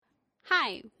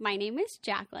Hi, my name is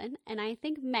Jacqueline, and I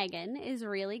think Megan is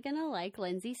really going to like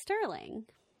Lindsey Stirling.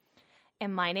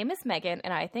 And my name is Megan,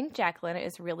 and I think Jacqueline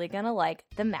is really going to like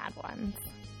the Mad Ones.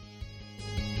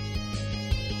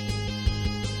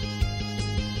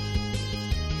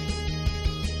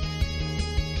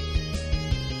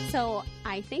 So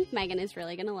I think Megan is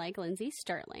really going to like Lindsey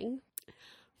Stirling.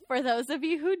 For those of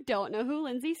you who don't know who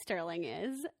Lindsey Stirling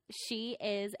is, she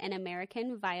is an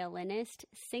American violinist,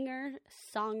 singer,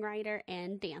 songwriter,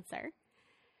 and dancer.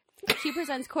 She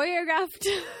presents choreographed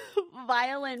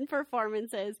violin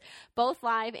performances, both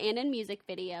live and in music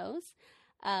videos.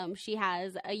 She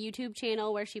has a YouTube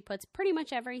channel where she puts pretty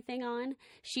much everything on.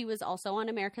 She was also on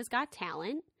America's Got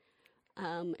Talent.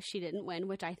 She didn't win,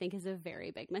 which I think is a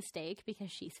very big mistake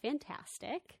because she's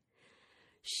fantastic.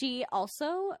 She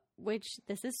also, which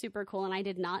this is super cool, and I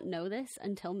did not know this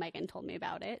until Megan told me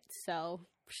about it, so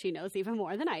she knows even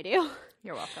more than I do.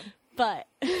 You're welcome. But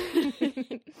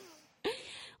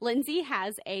Lindsey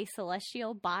has a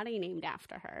celestial body named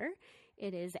after her.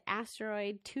 It is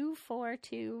asteroid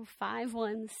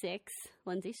 242516,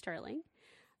 Lindsey Stirling.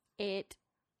 I'm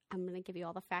going to give you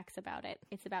all the facts about it.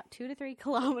 It's about 2 to 3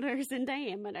 kilometers in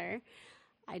diameter.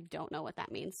 I don't know what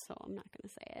that means, so I'm not going to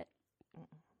say it.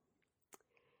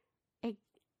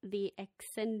 The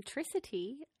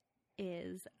eccentricity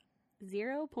is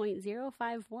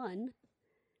 0.051,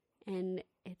 and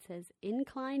it says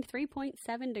inclined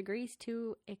 3.7 degrees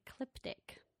to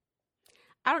ecliptic.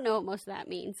 I don't know what most of that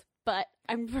means, but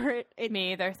I'm for it.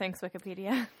 Me either, thanks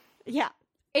Wikipedia. Yeah,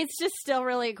 it's just still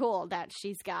really cool that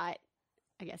she's got,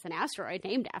 I guess, an asteroid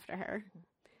named after her.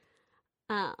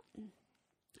 I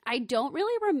don't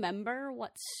really remember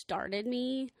what started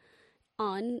me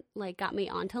on, like, got me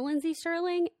onto Lindsey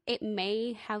Stirling. It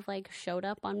may have, like, showed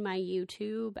up on my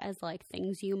YouTube as, like,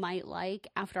 things you might like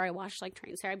after I watched, like,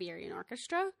 Trans-Siberian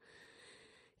Orchestra,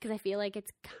 because I feel like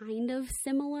it's kind of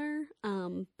similar.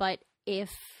 But if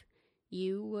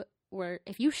you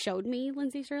showed me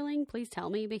Lindsey Stirling, please tell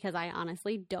me, because I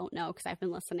honestly don't know, because I've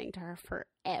been listening to her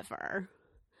forever.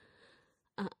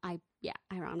 I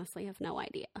honestly have no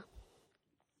idea.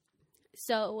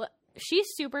 So she's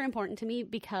super important to me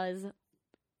because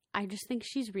I just think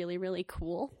she's really, really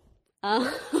cool.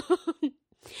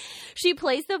 She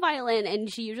plays the violin,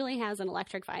 and she usually has an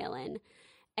electric violin,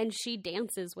 and she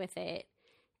dances with it,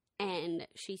 and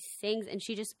she sings, and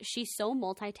she's so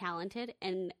multi-talented,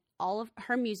 and all of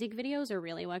her music videos are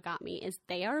really what got me. Is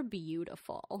they are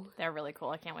beautiful. They're really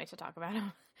cool. I can't wait to talk about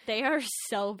them. They are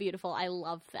so beautiful. I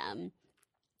love them.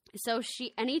 So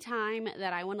anytime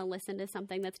that I want to listen to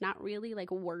something that's not really, like,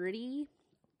 wordy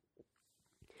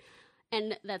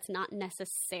and that's not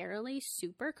necessarily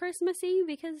super Christmassy,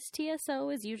 because TSO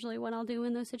is usually what I'll do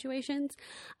in those situations,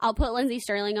 I'll put Lindsey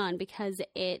Stirling on, because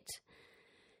it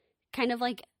kind of,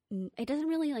 like, it doesn't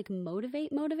really, like,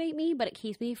 motivate me, but it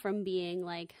keeps me from being,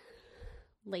 like,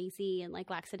 lazy and, like,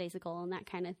 lackadaisical and that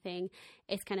kind of thing.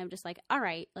 It's kind of just like, all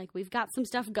right, like, we've got some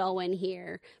stuff going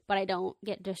here, but I don't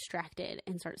get distracted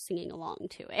and start singing along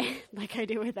to it like I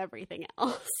do with everything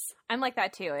else. I'm like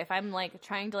that too. If I'm, like,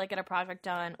 trying to, like, get a project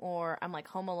done, or I'm, like,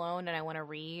 home alone and I want to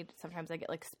read, sometimes I get,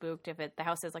 like, spooked if the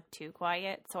house is, like, too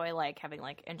quiet. So I like having,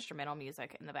 like, instrumental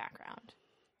music in the background.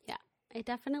 Yeah, it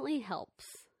definitely helps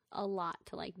a lot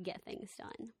to, like, get things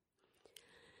done.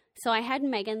 So I had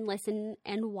Megan listen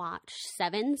and watch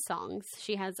 7 songs.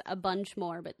 She has a bunch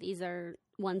more, but these are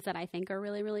ones that I think are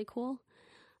really, really cool.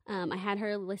 I had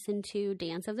her listen to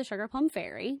Dance of the Sugar Plum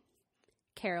Fairy,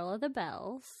 Carol of the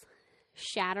Bells,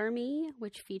 Shatter Me,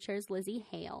 which features Lizzie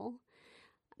Hale,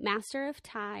 Master of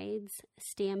Tides,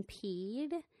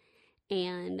 Stampede,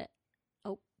 and,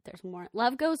 there's more,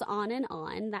 Love Goes On and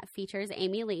On, that features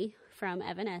Amy Lee from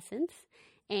Evanescence,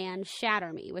 and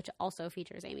Shatter Me, which also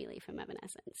features Amy Lee from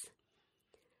Evanescence.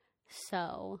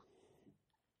 So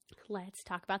let's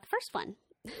talk about the first one.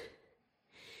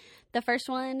 The first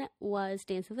one was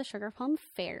Dance of the Sugar Plum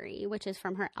Fairy, which is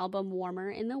from her album Warmer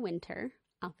in the Winter,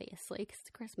 obviously, because it's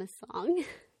a Christmas song.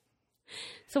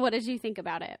 So what did you think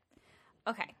about it?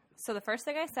 Okay, so the first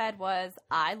thing I said was,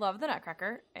 I love the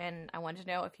Nutcracker, and I wanted to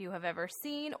know if you have ever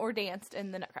seen or danced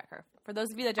in the Nutcracker. For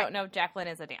those of you that don't know, Jacqueline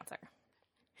is a dancer.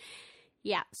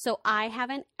 Yeah, so I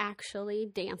haven't actually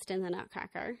danced in the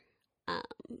Nutcracker,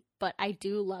 but I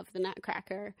do love the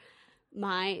Nutcracker.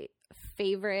 My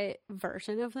favorite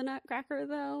version of the Nutcracker,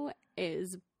 though,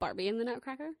 is Barbie and the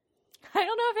Nutcracker. I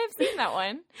don't know if I've seen that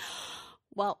one.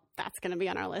 Well, that's going to be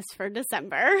on our list for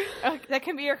December. Oh, that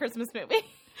can be your Christmas movie.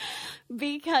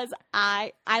 Because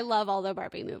I love all the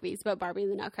Barbie movies, but Barbie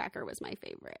and the Nutcracker was my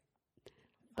favorite.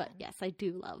 But yes, I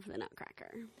do love the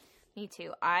Nutcracker. Me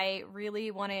too. I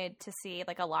really wanted to see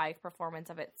like a live performance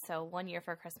of it. So one year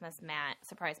for Christmas, Matt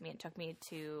surprised me and took me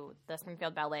to the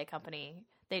Springfield Ballet Company.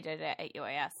 They did it at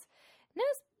UAS. And it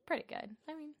was pretty good.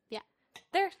 I mean, Yeah.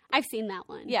 I've seen that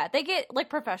one. Yeah, they get like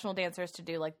professional dancers to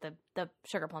do like the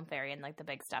Sugar Plum Fairy and like the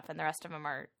big stuff, and the rest of them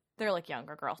they're like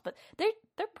younger girls, but they're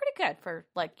pretty good for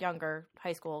like younger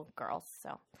high school girls.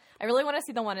 So I really want to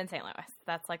see the one in St. Louis.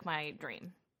 That's like my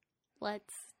dream.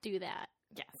 Let's do that.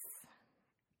 Yes.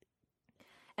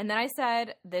 And then I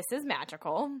said, this is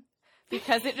magical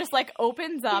because it just like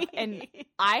opens up and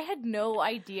I had no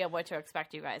idea what to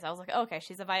expect, you guys. I was like, okay,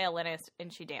 she's a violinist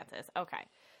and she dances. Okay,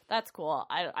 that's cool.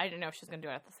 I didn't know if she was going to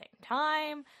do it at the same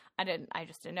time. I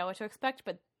just didn't know what to expect,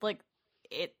 but like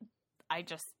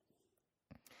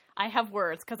I have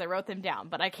words because I wrote them down,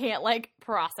 but I can't like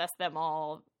process them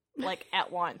all like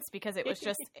at once because it was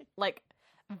just like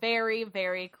very,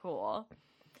 very cool.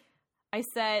 I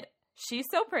said, she's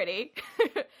so pretty.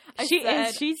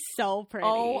 She's so pretty.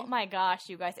 Oh my gosh,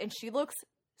 you guys. And she looks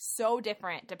so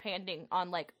different depending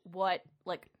on like what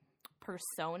like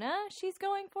persona she's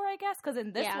going for, I guess. Because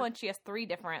in this one, she has 3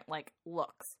 different like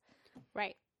looks.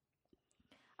 Right.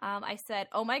 I said,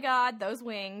 oh my God, those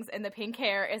wings and the pink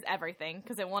hair is everything.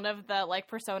 Because in one of the like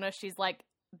personas, she's like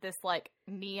this like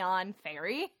neon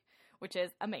fairy, which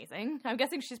is amazing. I'm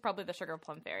guessing she's probably the Sugar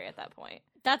Plum Fairy at that point.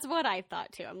 That's what I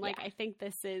thought too. I'm like, I think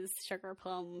this is Sugar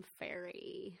Plum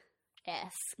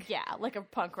Fairy-esque. Yeah, like a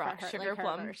punk rock Sugar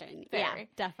Plum version. Fairy.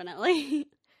 Yeah, definitely.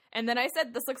 And then I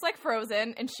said, this looks like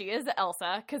Frozen, and she is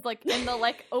Elsa, because, like, in the,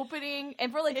 like, opening, and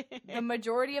for, like, the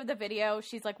majority of the video,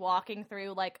 she's, like, walking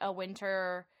through, like, a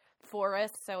winter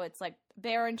forest, so it's, like,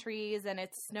 barren trees, and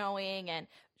it's snowing, and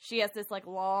she has this, like,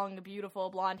 long, beautiful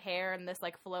blonde hair and this,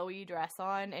 like, flowy dress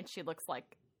on, and she looks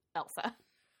like Elsa.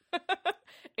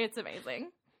 It's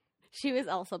amazing. She was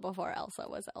Elsa before Elsa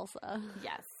was Elsa.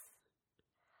 Yes.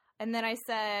 And then I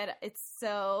said, it's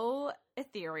so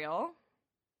ethereal.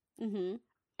 Mm-hmm.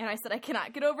 And I said, I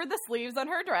cannot get over the sleeves on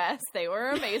her dress. They were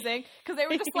amazing because they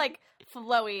were just like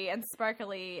flowy and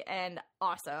sparkly and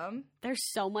awesome. There's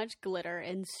so much glitter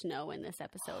and snow in this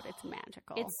episode. It's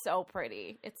magical. It's so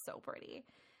pretty. It's so pretty.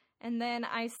 And then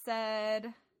I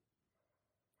said,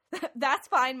 that's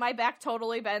fine. My back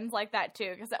totally bends like that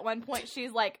too. Because at one point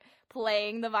she's like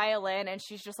playing the violin and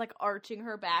she's just like arching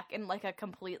her back in like a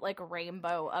complete like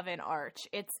rainbow of an arch.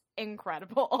 It's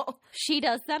incredible. She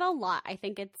does that a lot. I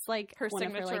think it's like her one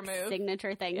signature of her, like, move.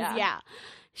 signature things. Yeah.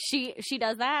 She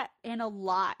does that in a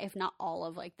lot, if not all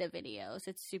of like the videos.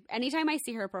 It's super. Anytime I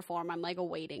see her perform, I'm like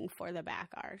waiting for the back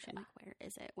arch. I'm like, where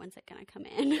is it? When's it gonna come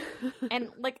in?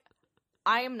 And like,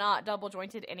 I am not double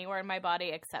jointed anywhere in my body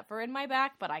except for in my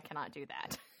back, but I cannot do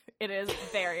that. It is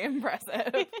very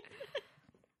impressive.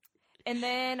 And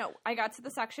then I got to the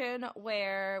section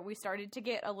where we started to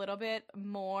get a little bit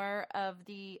more of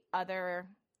the other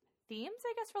themes,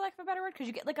 I guess, for lack of a better word, because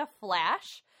you get like a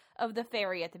flash of the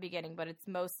fairy at the beginning, but it's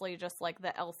mostly just like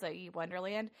the Elsa E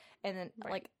Wonderland. And then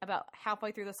like about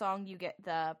halfway through the song, you get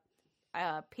the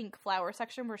pink flower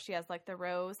section where she has like the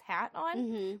rose hat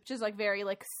on, which is like very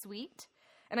like sweet.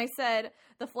 And I said,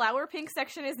 the flower pink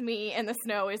section is me and the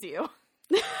snow is you.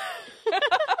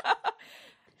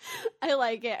 I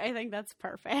like it. I think that's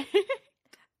perfect.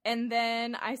 And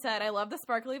then I said, I love the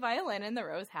sparkly violin and the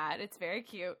rose hat. It's very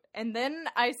cute. And then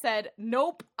I said,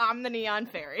 nope, I'm the neon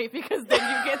fairy. Because then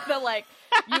you get the, like,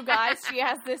 you guys, she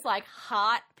has this, like,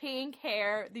 hot pink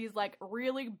hair, these, like,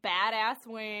 really badass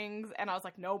wings. And I was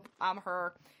like, nope, I'm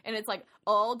her. And it's, like,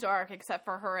 all dark except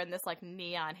for her and this, like,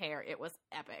 neon hair. It was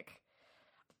epic.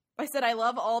 I said, I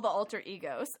love all the alter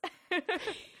egos.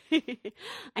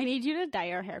 I need you to dye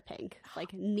your hair pink,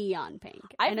 like neon pink.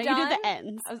 I know you do the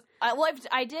ends. I've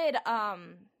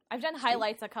done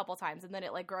highlights a couple times, and then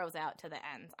it like grows out to the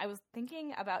ends. I was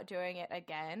thinking about doing it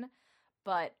again,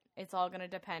 but it's all going to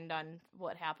depend on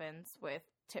what happens with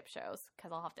tip shows.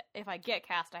 Because I'll have to, if I get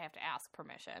cast, I have to ask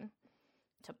permission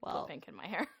to put pink in my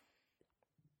hair.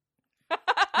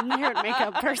 I'm a hair and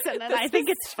makeup person, and I think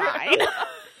it's fine.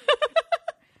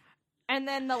 And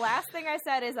then the last thing I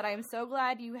said is that I'm so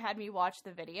glad you had me watch the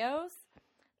videos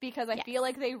because I feel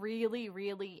like they really,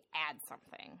 really add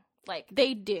something. Like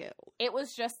they do. It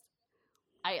was just,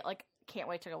 I like can't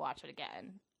wait to go watch it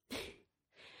again.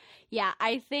 Yeah,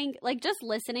 I think like just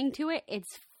listening to it,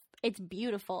 it's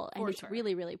beautiful and it's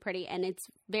really, really pretty and it's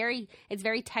very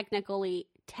technically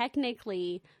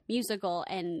musical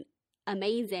and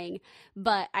amazing.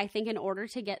 But I think in order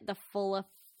to get the full effect,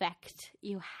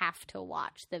 you have to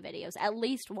watch the videos at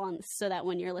least once so that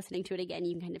when you're listening to it again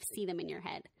you can kind of see them in your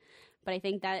head. But I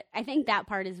think that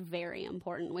part is very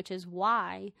important, which is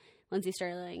why Lindsay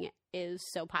Sterling is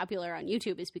so popular on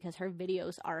YouTube is because her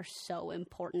videos are so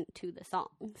important to the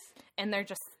songs. And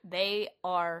they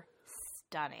are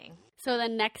stunning. So the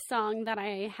next song that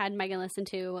I had Megan listen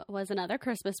to was another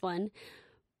Christmas one,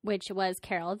 which was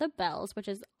Carol of the Bells, which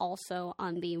is also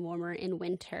on the Warmer in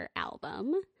Winter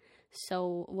album.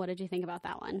 So what did you think about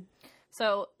that one?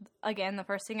 So, again, the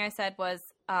first thing I said was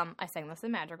I sang this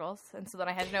in madrigals. And so then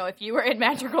I had to know if you were in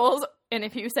madrigals and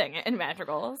if you sang it in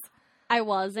madrigals. I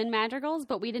was in madrigals,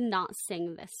 but we did not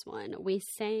sing this one. We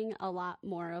sang a lot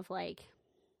more of like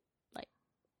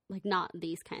not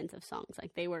these kinds of songs.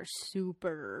 Like they were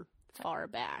super far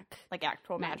back. Like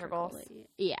actual madrigals.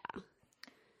 Yeah.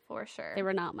 For sure. They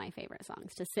were not my favorite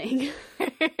songs to sing.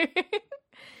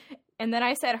 And then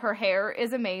I said her hair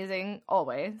is amazing,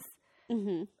 always.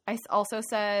 Mm-hmm. I also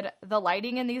said the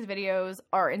lighting in these videos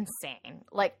are insane.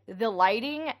 Like, the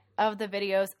lighting of the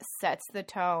videos sets the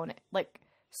tone, like,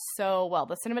 so well.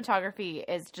 The cinematography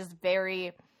is just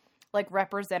very, like,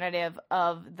 representative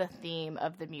of the theme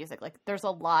of the music. Like, there's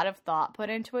a lot of thought put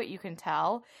into it, you can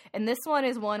tell. And this one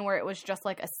is one where it was just,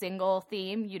 like, a single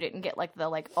theme. You didn't get, like, the,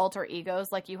 like, alter egos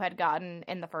like you had gotten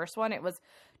in the first one. It was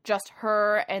just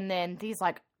her and then these,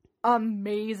 like,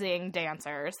 amazing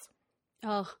dancers.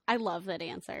 Oh, I love the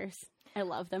dancers. I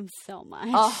love them so much.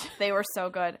 Oh, they were so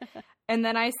good. And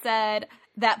then I said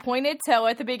that pointed toe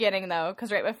at the beginning, though,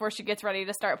 because right before she gets ready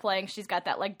to start playing, she's got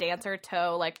that, like, dancer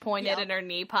toe, like, pointed and her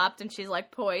knee popped, and she's,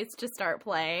 like, poised to start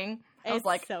playing. I was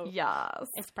like, yes.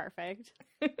 It's perfect.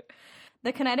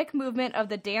 The kinetic movement of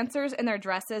the dancers and their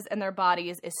dresses and their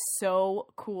bodies is so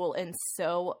cool and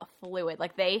so fluid.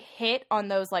 Like, they hit on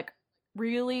those, like,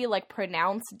 really, like,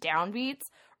 pronounced downbeats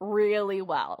really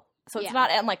well. So it's not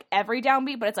at, like, every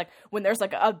downbeat, but it's, like, when there's,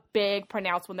 like, a big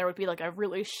pronounced one, there would be, like, a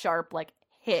really sharp, like,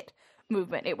 hit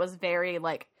movement. It was very,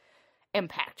 like,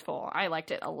 impactful. I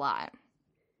liked it a lot.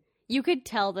 You could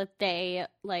tell that they,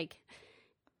 like,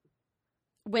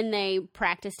 when they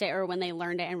practiced it or when they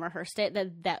learned it and rehearsed it,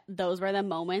 that those were the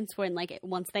moments when, like,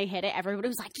 once they hit it, everybody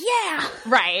was like, yeah!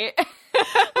 Right.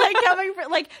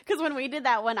 Because when we did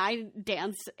that when I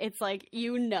danced, it's like,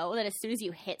 you know that as soon as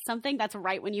you hit something, that's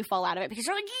right when you fall out of it because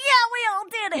you're like, yeah, we all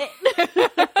did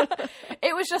it.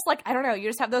 It was just like, I don't know, you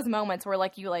just have those moments where,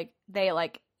 like, they,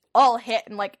 like, all hit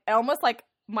and, like, almost, like,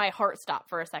 my heart stopped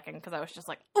for a second because I was just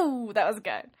like, ooh, that was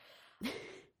good.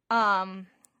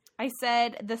 I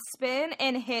said the spin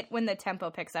and hit when the tempo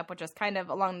picks up, which is kind of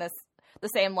along the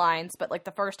same lines, but, like,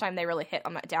 the first time they really hit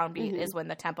on that downbeat is when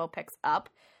the tempo picks up.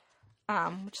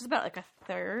 Which is about, like, a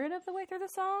third of the way through the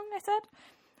song,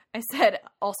 I said,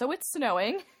 also it's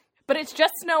snowing, but it's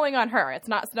just snowing on her. It's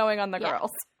not snowing on the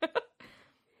girls.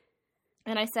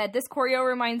 And I said, this choreo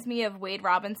reminds me of Wade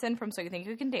Robinson from So You Think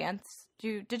You Can Dance.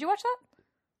 Did you watch that?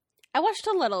 I watched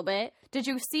a little bit. Did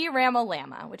you see Rama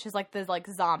Lama, which is, like, the, like,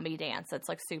 zombie dance that's,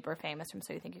 like, super famous from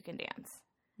So You Think You Can Dance?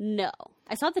 No.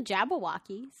 I saw the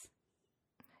Jabberwockies.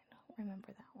 I don't remember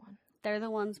that one. They're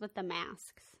the ones with the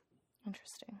masks.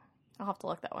 Interesting. I'll have to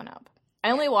look that one up. I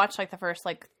only watched, like, the first,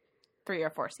 like, 3 or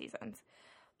 4 seasons.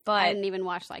 But I didn't even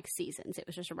watch, like, seasons. It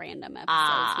was just random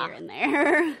episodes here and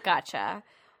there. Gotcha.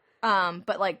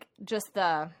 But, like, just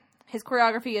his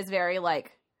choreography is very,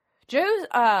 like, Joe's,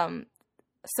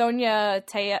 Sonia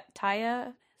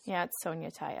Taya? Yeah, it's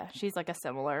Sonia Taya. She's, like, a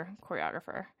similar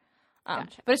choreographer.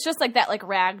 Gotcha. But it's just, like, that, like,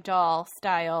 ragdoll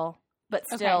style, but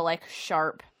still, like,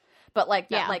 sharp. But, like,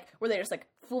 that, like, where they just, like,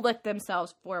 flip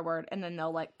themselves forward and then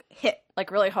they'll, like, hit,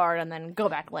 like, really hard and then go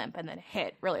back limp and then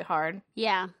hit really hard.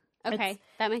 Yeah. Okay.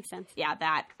 That makes sense. Yeah,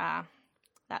 that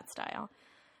style.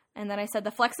 And then I said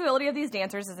the flexibility of these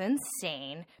dancers is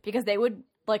insane because they would,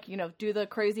 like, you know, do the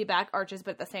crazy back arches,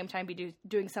 but at the same time be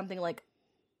doing something, like,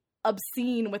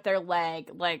 obscene with their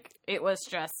leg. Like, it was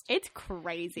just... It's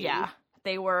crazy. Yeah.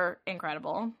 They were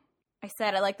incredible. I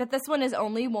said I like that this one is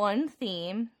only one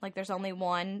theme. Like, there's only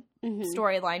one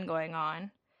storyline going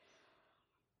on.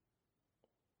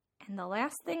 And the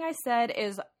last thing I said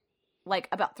is, like,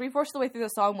 about 3/4 of the way through the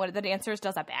song, one of the dancers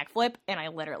does a backflip, and I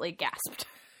literally gasped.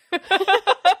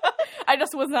 I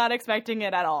just was not expecting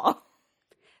it at all.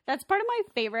 That's part of my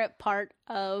favorite part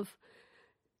of,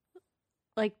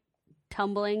 like,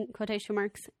 tumbling, quotation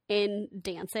marks, in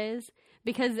dances,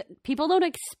 because people don't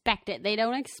expect it. They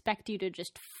don't expect you to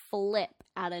just flip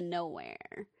out of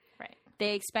nowhere. Right.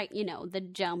 They expect, you know, the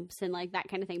jumps and, like, that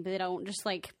kind of thing, but they don't just,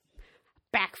 like,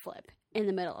 backflip in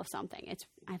the middle of something.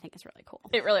 I think it's really cool.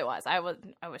 It really was. I was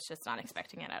just not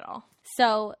expecting it at all.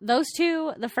 So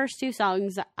the first 2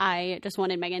 songs, I just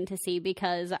wanted Megan to see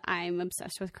because I'm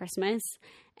obsessed with Christmas,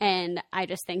 and I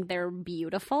just think they're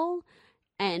beautiful.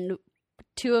 And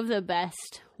two of the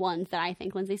best ones that I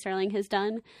think Lindsey Stirling has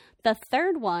done. The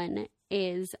third one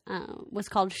was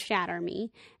called Shatter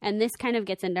Me, and this kind of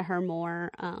gets into her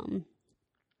more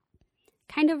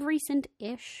kind of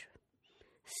recent-ish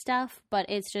stuff, but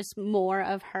it's just more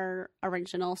of her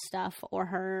original stuff or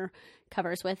her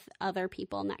covers with other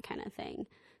people and that kind of thing.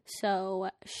 So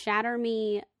Shatter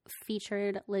Me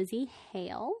featured Lizzie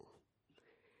Hale,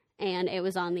 and it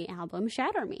was on the album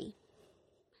Shatter Me.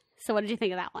 So what did you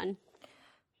think of that one?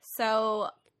 So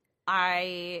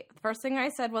the first thing I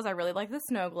said was I really like the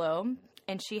snow globe,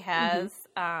 and she has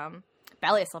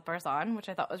ballet slippers on, which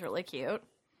I thought was really cute.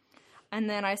 And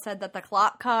then I said that the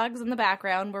clock cogs in the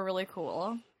background were really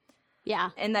cool.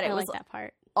 Yeah, and that it was like that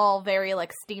part. All very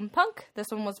like steampunk. This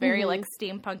one was very like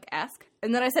steampunk-esque.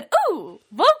 And then I said, "Ooh,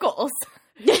 vocals!"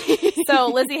 So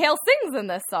Lizzie Hale sings in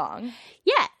this song.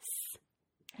 Yes,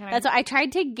 that's what I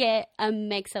tried to get a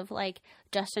mix of like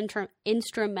just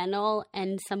instrumental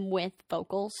and some with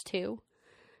vocals too.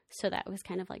 So that was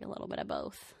kind of like a little bit of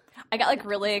both. I got like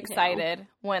really excited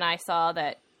when I saw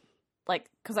that, like,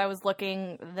 because I was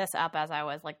looking this up as I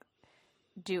was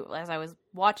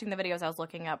watching the videos. I was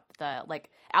looking up the like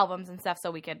albums and stuff so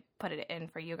we could put it in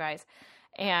for you guys.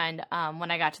 And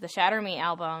when I got to the Shatter Me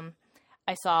album,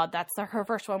 I saw that's her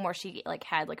first one where she like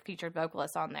had like featured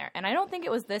vocalists on there. And I don't think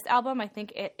it was this album. I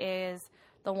think it is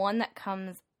the one that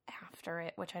comes after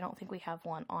it, which I don't think we have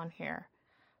one on here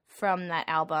from that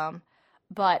album.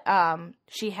 But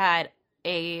she had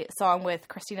a song with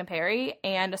Christina Perri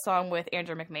and a song with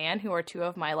Andrew McMahon, who are two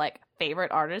of my like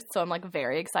favorite artists. So I'm like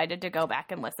very excited to go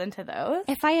back and listen to those.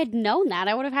 If I had known that,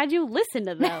 I would have had you listen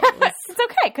to those. It's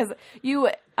okay because you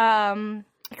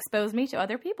exposed me to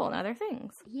other people and other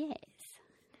things. Yes.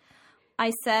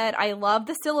 I said I love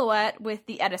the silhouette with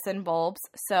the Edison bulbs.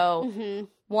 So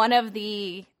one of I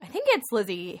think it's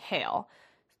Lizzie Hale.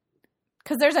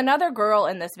 Because there's another girl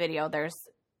in this video. There's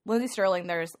Lindsey Stirling,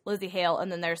 there's Lizzie Hale,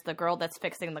 and then there's the girl that's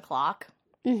fixing the clock,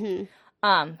 who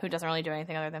doesn't really do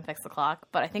anything other than fix the clock.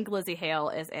 But I think Lizzie Hale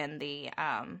is in the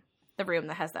room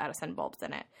that has the Edison bulbs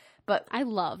in it. But I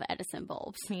love Edison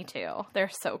bulbs. Me too. They're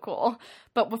so cool.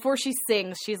 But before she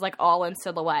sings, she's like all in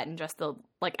silhouette, and just the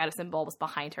like Edison bulbs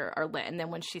behind her are lit. And then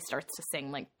when she starts to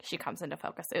sing, like she comes into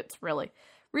focus. It's really,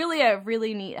 really a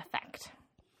really neat effect.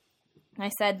 I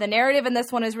said the narrative in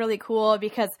this one is really cool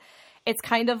because it's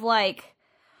kind of like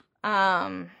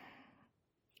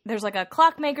there's like a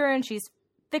clockmaker and she's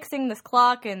fixing this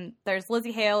clock, and there's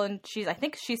Lizzie Hale, and I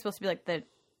think she's supposed to be like the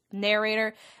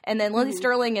narrator, and then Lindsey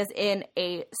Stirling is in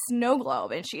a snow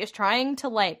globe, and she is trying to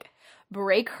like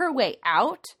break her way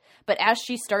out, but as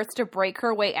she starts to break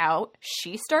her way out,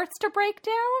 she starts to break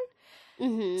down.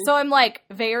 So I'm like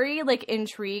very like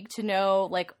intrigued to know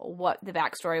like what the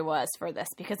backstory was for this,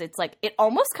 because it's like it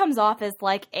almost comes off as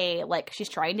like she's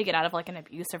trying to get out of like an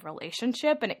abusive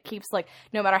relationship, and it keeps like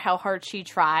no matter how hard she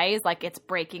tries, like it's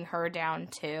breaking her down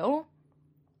too.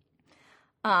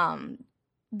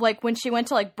 Like when she went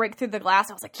to like break through the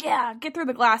glass, I was like, yeah, get through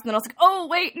the glass, and then I was like, oh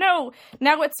wait, no,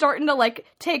 now it's starting to like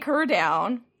take her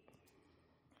down.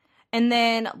 And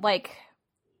then like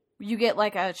you get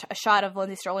like a shot of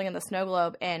Lindsey Stirling in the snow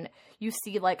globe, and you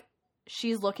see like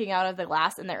she's looking out of the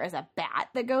glass, and there is a bat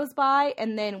that goes by,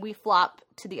 and then we flop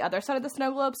to the other side of the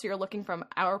snow globe, so you're looking from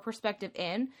our perspective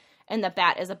in, and the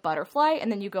bat is a butterfly,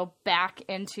 and then you go back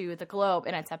into the globe,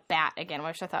 and it's a bat again,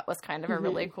 which I thought was kind of a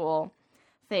really cool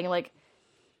thing, like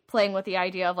playing with the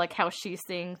idea of like how she's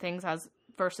seeing things as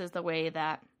versus the way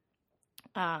that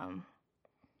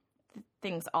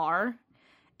things are.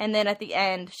 And then at the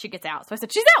end, she gets out. So I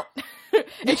said, she's out!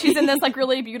 And she's in this, like,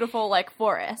 really beautiful, like,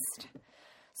 forest.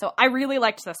 So I really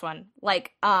liked this one.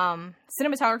 Like,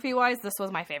 cinematography-wise, this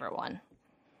was my favorite one.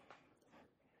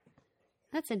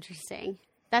 That's interesting.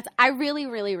 I really,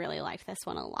 really, really liked this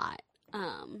one a lot.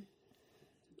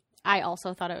 I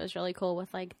also thought it was really cool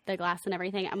with, like, the glass and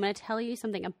everything. I'm going to tell you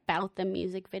something about the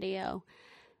music video.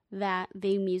 That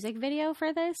the music video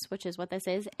for this, which is what this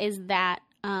is that,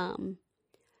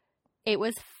 it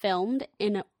was filmed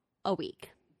in a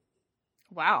week.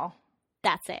 Wow.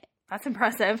 That's it. That's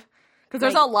impressive. Because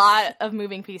there's a lot of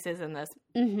moving pieces in this.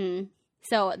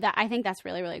 So I think that's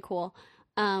really, really cool.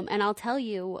 And I'll tell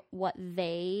you what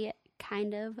they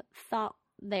kind of thought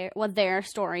what their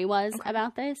story was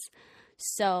about this.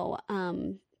 So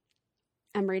I'm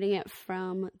reading it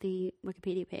from the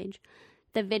Wikipedia page.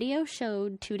 The video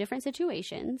showed two different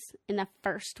situations. In the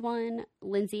first one,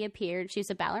 Lindsey appeared. She was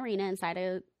a ballerina inside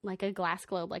a glass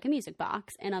globe, like a music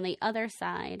box. And on the other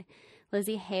side,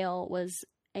 Lizzie Hale was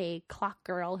a clock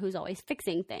girl who's always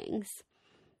fixing things.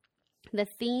 The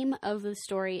theme of the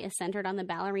story is centered on the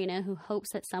ballerina who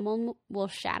hopes that someone will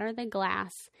shatter the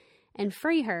glass and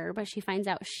free her, but she finds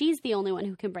out she's the only one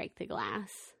who can break the glass.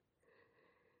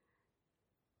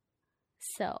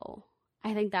 So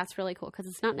I think that's really cool because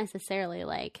it's not necessarily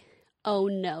like, oh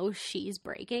no, she's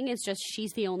breaking. It's just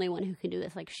she's the only one who can do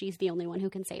this. Like, she's the only one who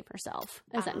can save herself,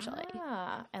 essentially.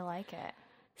 Ah, I like it.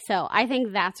 So I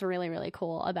think that's really, really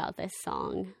cool about this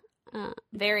song.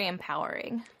 Very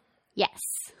empowering. Yes.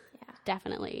 Yeah.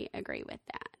 Definitely agree with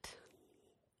that.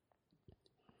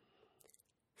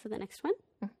 So the next one?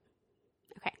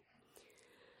 Okay.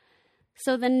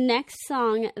 So the next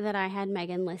song that I had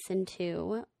Megan listen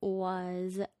to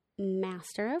was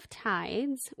Master of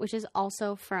Tides, which is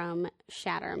also from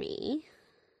Shatter Me.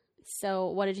 So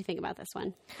what did you think about this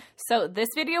one? So this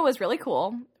video was really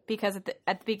cool because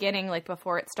at the beginning, like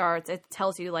before it starts, it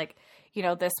tells you like, you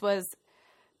know, this was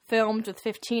filmed with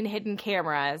 15 hidden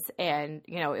cameras and,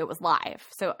 you know, it was live.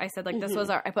 So I said like this was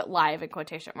I put live in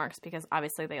quotation marks because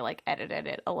obviously they like edited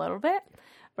it a little bit.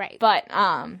 Right. But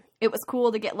it was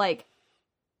cool to get like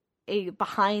a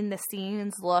behind the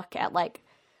scenes look at like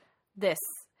this,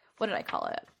 what did I call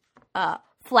it?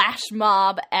 Flash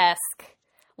mob-esque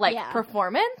like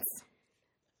performance.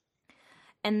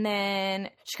 And then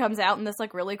she comes out in this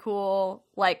like really cool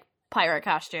like pirate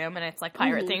costume, and it's like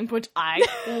pirate themed, which I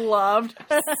loved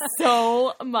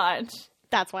so much.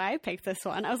 That's why I picked this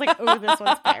one. I was like, oh, this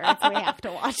one's pirates. We have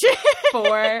to watch it.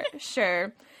 For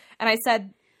sure. And I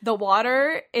said the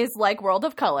water is like World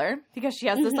of Color because she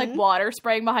has this like water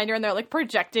spraying behind her and they're like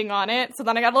projecting on it. So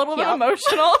then I got a little bit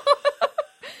emotional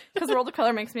because World of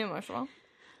Color makes me emotional.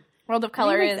 World of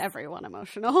Color is everyone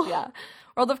emotional. Yeah.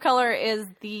 World of Color is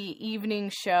the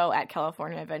evening show at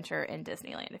California Adventure in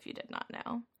Disneyland, if you did not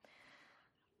know.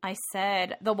 I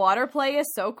said the water play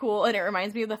is so cool, and it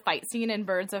reminds me of the fight scene in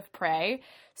Birds of Prey.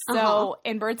 So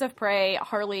in Birds of Prey,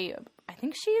 Harley, I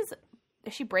think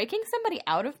is she breaking somebody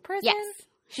out of prison? Yes.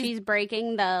 She's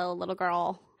breaking the little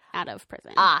girl out of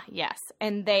prison. Ah, yes.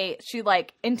 And she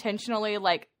like intentionally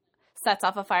like sets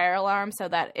off a fire alarm so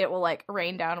that it will like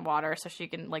rain down water so she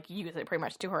can like use it pretty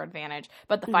much to her advantage.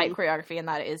 But the fight choreography in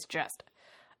that is just,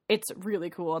 it's really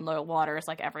cool, and the water is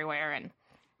like everywhere, and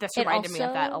this reminded me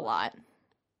of that a lot.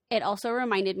 It also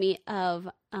reminded me of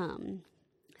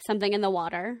Something in the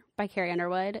Water by Carrie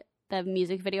Underwood. The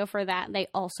music video for that, they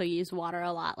also use water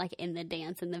a lot, like in the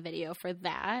dance in the video for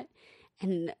that.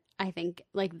 And I think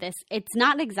like this, it's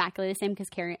not exactly the same because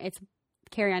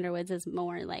Carrie Underwood's is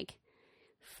more like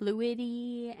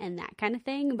fluidy and that kind of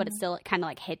thing, but it still kind of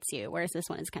like hits you, whereas this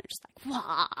one is kind of just like,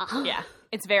 wah. Yeah,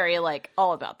 it's very like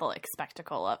all about the like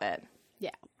spectacle of it. Yeah.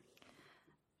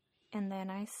 And then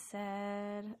I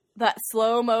said that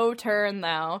slow-mo turn,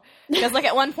 though. Because, like,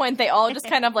 at one point, they all just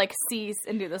kind of, like, cease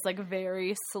and do this, like,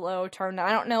 very slow turn.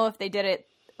 I don't know if they did it,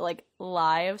 like,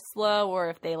 live slow or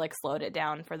if they, like, slowed it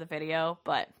down for the video.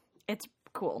 But it's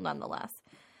cool, nonetheless.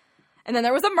 And then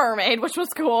there was a mermaid, which was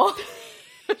cool.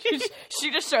 she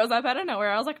just shows up out of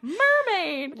nowhere. I was like,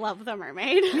 mermaid! Love the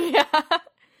mermaid. Yeah.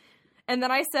 And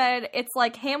then I said, it's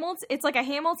like a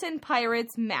Hamilton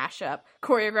Pirates mashup,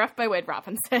 choreographed by Wade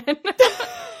Robinson.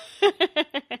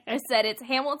 I said it's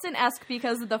Hamilton-esque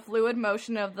because of the fluid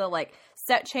motion of the, like,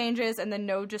 set changes and the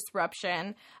no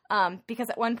disruption. Because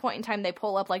at one point in time, they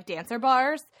pull up, like, dancer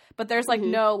bars, but there's, like,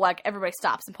 no, like, everybody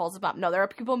stops and pulls them up. No, there are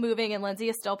people moving, and Lindsay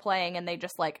is still playing, and they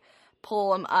just, like,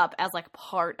 pull them up as like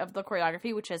part of the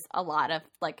choreography, which is a lot of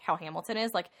like how Hamilton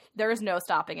is. Like there is no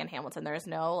stopping in Hamilton. There is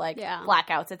no like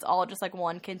blackouts. It's all just like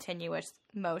one continuous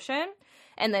motion.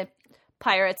 And the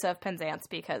Pirates of Penzance,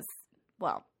 because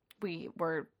well, we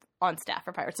were on staff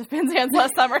for Pirates of Penzance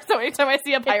last summer, so anytime I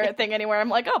see a pirate thing anywhere, I'm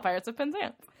like, oh, Pirates of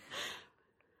Penzance.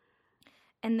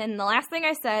 And then the last thing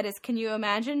I said is, can you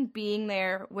imagine being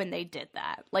there when they did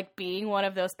that? Like being one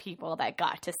of those people that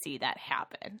got to see that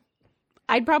happen.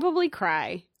 I'd probably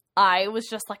cry. I was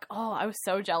just like, oh, I was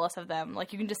so jealous of them.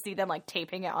 Like, you can just see them, like,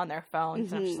 taping it on their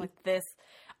phones. And I'm just like,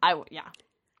 yeah.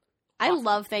 I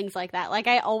love things like that. Like,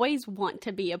 I always want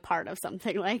to be a part of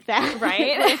something like that.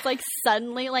 Right? Where it's, like,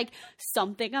 suddenly, like,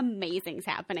 something amazing's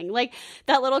happening. Like,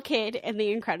 that little kid in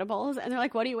The Incredibles, and they're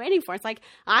like, what are you waiting for? It's like,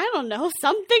 I don't know,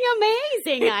 something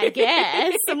amazing, I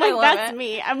guess. I'm like, that's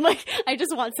me. I'm like, I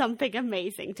just want something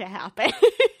amazing to happen.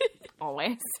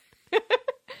 Always.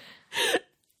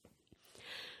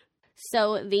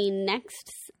 So the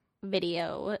next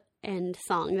video and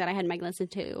song that I had Meg listen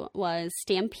to was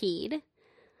Stampede.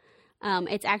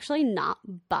 It's actually not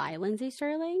by Lindsey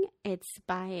Stirling. It's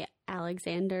by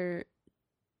Alexander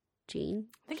Jean.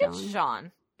 I think it's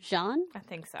Jean. Jean? I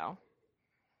think so.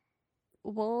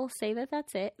 We'll say that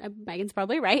that's it. Megan's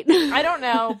probably right. I don't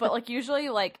know, but like usually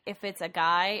like if it's a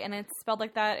guy and it's spelled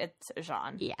like that, it's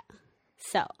Jean. Yeah.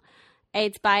 So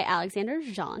it's by Alexander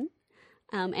Jean.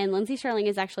 And Lindsay Stirling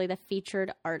is actually the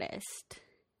featured artist.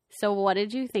 So what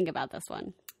did you think about this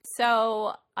one?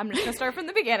 So I'm just going to start from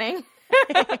the beginning.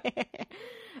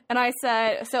 And I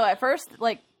said, so at first,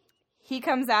 like, he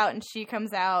comes out and she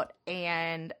comes out,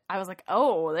 and I was like,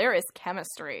 oh, there is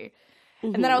chemistry.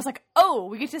 Mm-hmm. And then I was like, oh,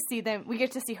 we get to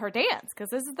see her dance, because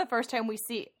this is the first time we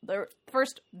see, the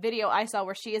first video I saw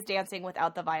where she is dancing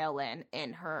without the violin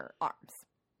in her arms.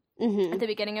 Mm-hmm. At the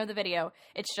beginning of the video,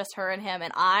 it's just her and him,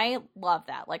 and I love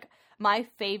that. Like, my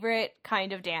favorite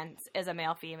kind of dance is a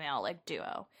male-female, like,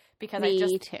 duo. Because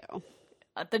Me too.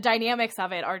 The dynamics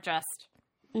of it are just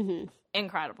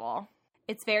incredible.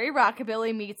 It's very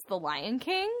Rockabilly meets The Lion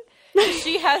King.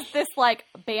 She has this, like,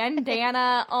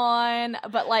 bandana on,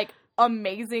 but, like,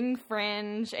 amazing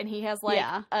fringe, and he has, like,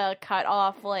 a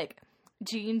cut-off, like,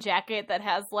 jean jacket that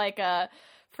has, like, a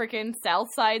freaking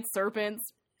Southside Serpents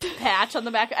patch on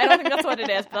the back. I don't think that's what it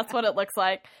is, but that's what it looks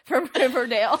like from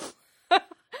Riverdale.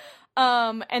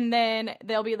 And then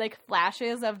there'll be, like,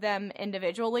 flashes of them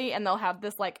individually, and they'll have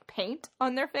this, like, paint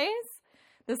on their face.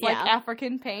 This, like,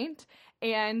 African paint.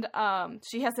 And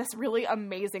she has this really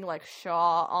amazing, like,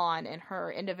 shawl on in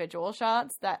her individual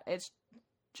shots that is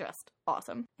just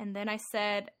awesome. And then I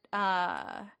said,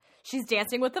 she's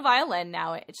dancing with the violin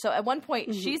now. So at one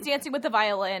point, she's dancing with the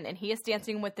violin, and he is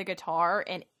dancing with the guitar,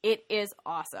 and it is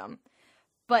awesome.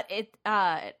 But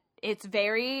it's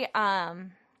very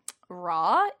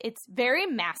raw. It's very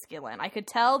masculine. I could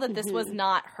tell that this was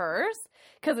not hers,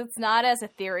 because it's not as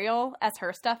ethereal as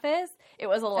her stuff is. It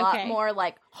was a lot more,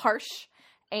 like, harsh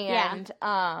and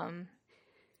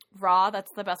raw.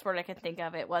 That's the best word I can think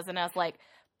of. It wasn't as, like,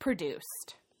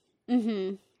 produced.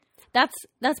 Mm-hmm.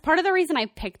 That's part of the reason I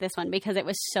picked this one, because it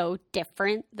was so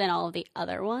different than all of the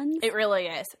other ones. It really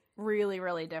is. Really,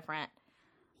 really different.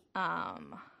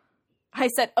 I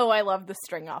said, oh, I love the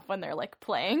string off when they're, like,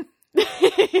 playing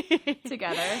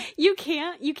together. You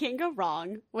can't go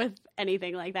wrong with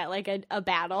anything like that. Like a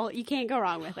battle, you can't go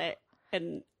wrong with it.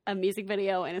 In a music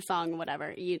video, in a song,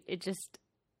 whatever.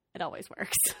 It always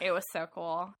works. It was so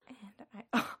cool.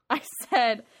 And I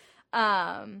said,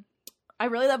 I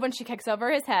really love when she kicks over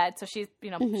his head. So she's,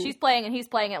 she's playing and he's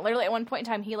playing it. Literally at one point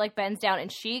in time, he, like, bends down and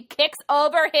she kicks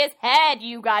over his head,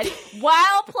 you guys,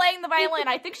 while playing the violin.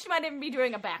 I think she might even be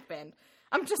doing a backbend.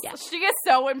 She is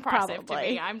so impressive to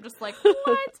me. I'm just like,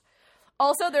 what?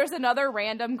 Also, there's another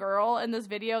random girl in this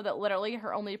video that literally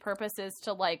her only purpose is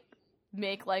to, like,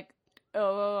 make, like,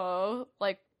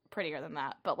 like, prettier than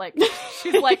that. But, like,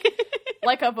 she's, like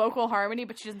a vocal harmony,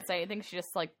 but she doesn't say anything. She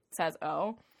just, like, says,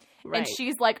 oh. Right. And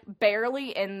she's, like,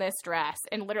 barely in this dress.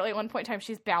 And literally at one point in time,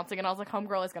 she's bouncing. And I was like,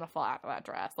 homegirl is going to fall out of that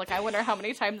dress. Like, I wonder how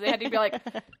many times they had to be like,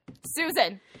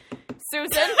 Susan,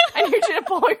 I need you to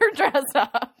pull your dress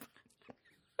up.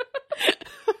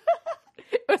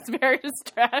 It was very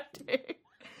distracting.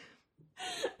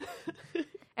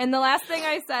 And the last thing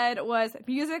I said was,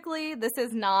 musically, this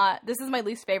is my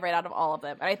least favorite out of all of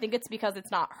them. And I think it's because it's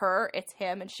not her, it's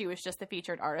him, and she was just the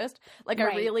featured artist. Like,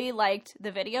 I really liked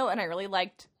the video, and I really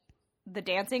liked the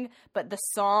dancing, but the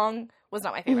song was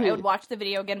not my favorite. I would watch the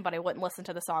video again, but I wouldn't listen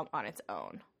to the song on its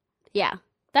own. Yeah,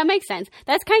 that makes sense.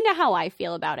 That's kind of how I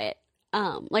feel about it.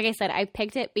 Like I said, I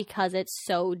picked it because it's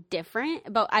so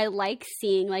different, but I like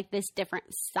seeing, like, this different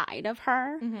side of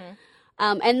her.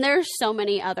 And there's so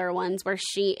many other ones where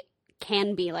she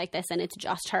can be like this, and it's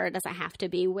just her. It doesn't have to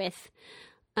be with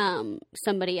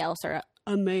somebody else or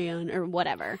a man or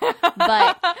whatever.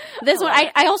 But this one,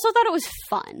 I also thought it was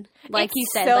fun. Like you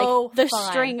said, so like the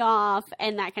string off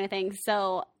and that kind of thing.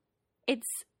 So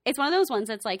it's one of those ones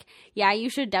that's like, yeah, you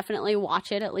should definitely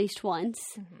watch it at least once.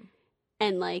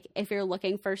 And, like, if you're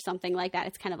looking for something like that,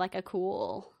 it's kind of like a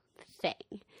cool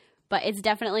thing. But it's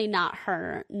definitely not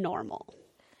her normal.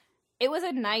 It was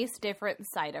a nice, different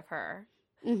side of her.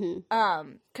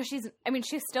 Because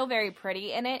she's still very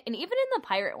pretty in it. And even in the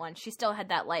pirate one, she still had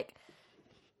that, like,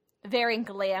 very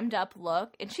glammed up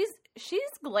look. And she's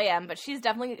glam, but she's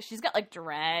got, like,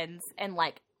 dreads and,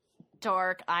 like,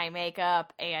 dark eye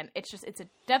makeup. And it's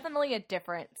definitely a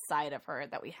different side of her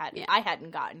that I hadn't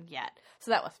gotten yet.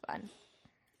 So that was fun.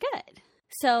 Good.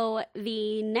 So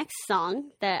the next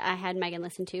song that I had Megan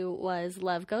listen to was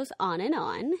Love Goes On,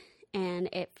 and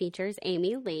it features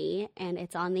Amy Lee, and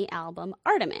it's on the album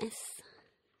Artemis.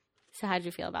 So how did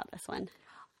you feel about this one?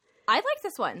 I like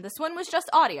this one. This one was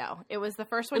just audio. It was the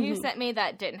first one you sent me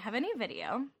that didn't have any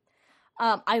video.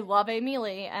 I love Amy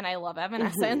Lee, and I love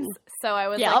Evanescence, so I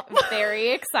was like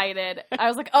very excited. I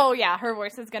was like, oh yeah, her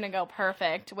voice is going to go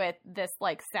perfect with this,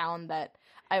 like, sound that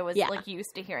I was like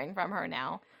used to hearing from her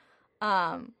now.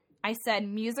 I said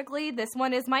musically, this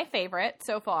one is my favorite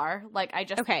so far. Like, I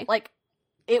just like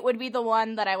it would be the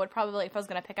one that I would probably, if I was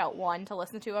going to pick out one to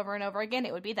listen to over and over again,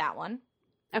 it would be that one.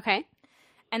 Okay.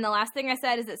 And the last thing I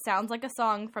said is it sounds like a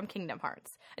song from Kingdom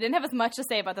Hearts. I didn't have as much to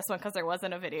say about this one because there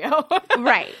wasn't a video.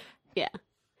 Right. Yeah.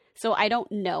 So I don't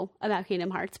know about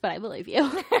Kingdom Hearts, but I believe you.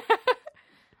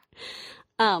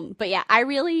 But yeah, I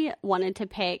really wanted to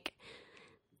pick,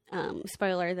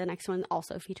 spoiler, the next one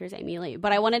also features Amy Lee,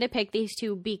 but I wanted to pick these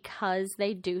two because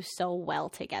they do so well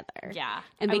together. Yeah.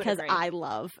 And because I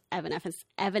love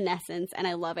Evanescence and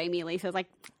I love Amy Lee, so I was like,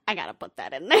 I gotta put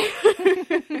that in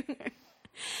there.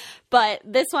 But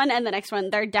this one and the next one,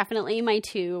 they're definitely my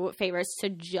two favorites to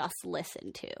just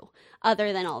listen to,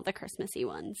 other than all the Christmassy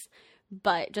ones.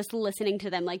 But just listening to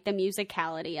them, like the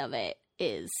musicality of it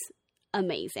is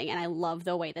amazing. And I love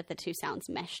the way that the two sounds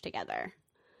mesh together.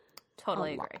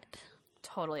 Totally agree.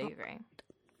 Totally agree.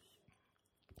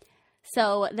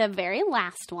 So the very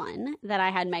last one that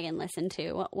I had Megan listen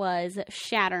to was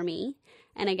Shatter Me.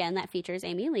 And again, that features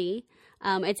Amy Lee.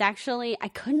 It's actually, I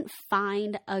couldn't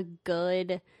find a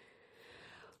good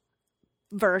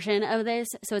version of this.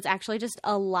 So it's actually just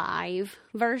a live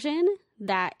version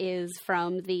that is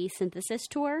from the Synthesis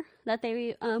tour that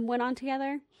they went on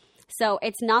together. So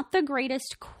it's not the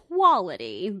greatest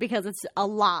quality because it's a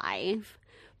live.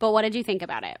 But what did you think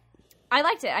about it? I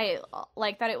liked it. I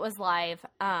like that it was live.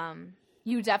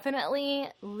 You definitely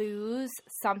lose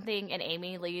something in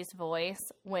Amy Lee's voice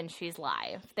when she's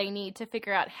live. They need to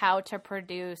figure out how to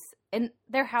produce, and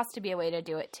there has to be a way to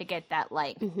do it to get that,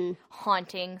 like,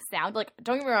 haunting sound. Like,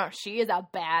 don't get me wrong, she is a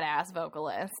badass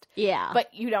vocalist. Yeah.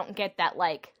 But you don't get that,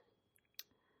 like,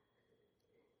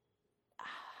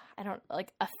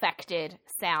 affected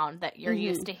sound that you're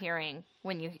used to hearing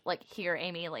when you, like, hear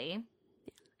Amy Lee.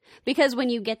 Because when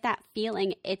you get that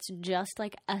feeling, it's just,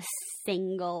 like, a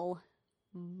single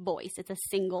voice. It's a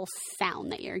single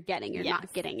sound that you're getting. You're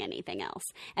not getting anything else.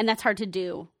 And that's hard to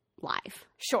do live.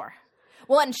 Sure.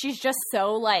 Well, and she's just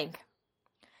so, like,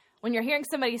 when you're hearing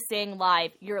somebody sing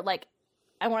live, you're like,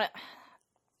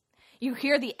 you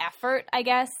hear the effort, I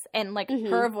guess, and, like,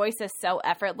 her voice is so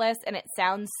effortless, and it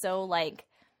sounds so, like,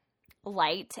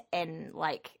 light and,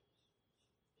 like,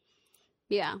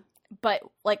 yeah. But,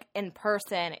 like, in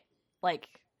person, like,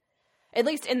 at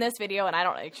least in this video, and I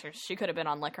don't know, she could have been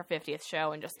on, like, her 50th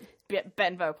show and just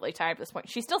been vocally tired at this point.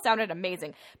 She still sounded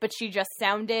amazing, but she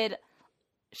sounded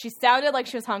like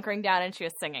she was hunkering down and she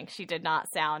was singing. She did not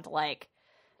sound like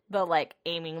the, like,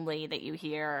 Amy Lee that you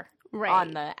hear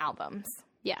on the albums.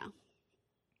 Yeah.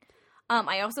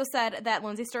 I also said that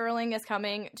Lindsey Stirling is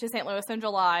coming to St. Louis in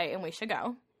July, and we should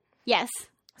go. Yes.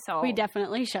 So we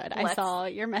definitely should. I saw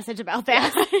your message about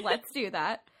that. Yes, let's do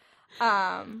that.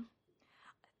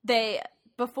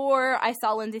 Before I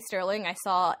saw Lindsey Stirling, I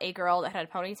saw a girl that had a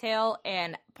ponytail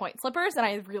and point slippers, and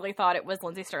I really thought it was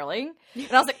Lindsey Stirling.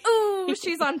 And I was like, ooh,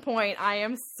 she's on point. I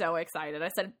am so excited. I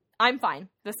said, I'm fine.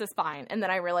 This is fine. And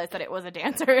then I realized that it was a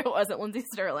dancer. It wasn't Lindsey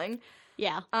Stirling.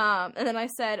 Yeah. And then I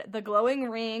said, the glowing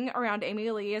ring around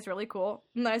Amy Lee is really cool.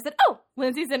 And then I said, oh,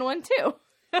 Lindsey's in one too.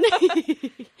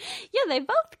 Yeah, they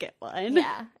both get one.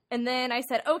 Yeah. And then I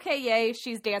said, okay, yay,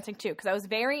 she's dancing too. Because I was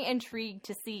very intrigued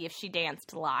to see if she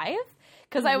danced live.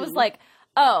 Because I was like,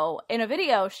 oh, in a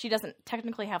video, she doesn't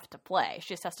technically have to play.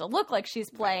 She just has to look like she's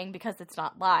playing because it's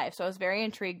not live. So I was very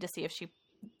intrigued to see if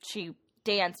she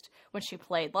danced when she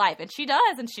played live. And she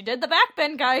does. And she did the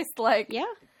backbend, guys. Like, yeah.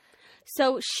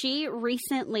 So she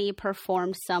recently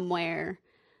performed somewhere.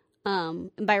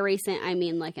 By recent, I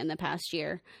mean like in the past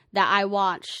year, that I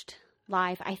watched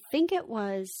live. I think it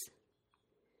wasn't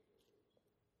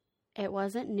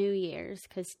New Year's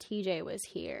because TJ was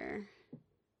here.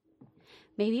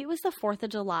 Maybe it was the 4th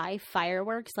of July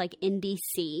fireworks like in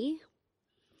DC.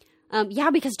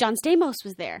 Yeah, because John Stamos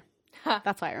was there.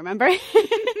 That's why I remember.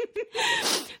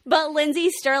 But Lindsey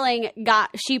Stirling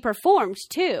she performed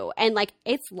too, and like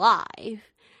it's live.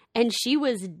 And she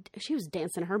was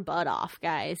dancing her butt off,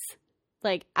 guys.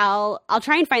 Like, I'll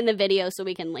try and find the video so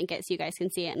we can link it so you guys can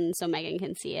see it and so Megan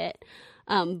can see it.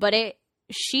 But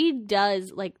she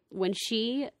does, like, when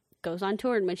she goes on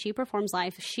tour and when she performs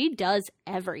live, she does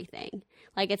everything.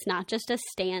 Like, it's not just a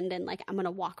stand and, like, I'm going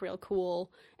to walk real cool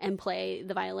and play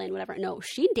the violin, whatever. No,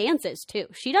 she dances, too.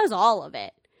 She does all of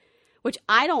it, which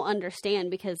I don't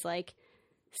understand because, like,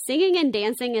 singing and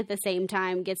dancing at the same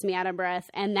time gets me out of breath,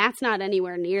 and that's not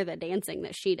anywhere near the dancing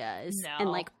that she does. No. And,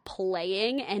 like,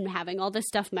 playing and having all this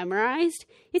stuff memorized,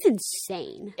 it's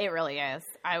insane. It really is.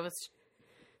 I was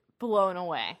blown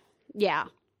away. Yeah.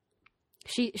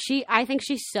 I think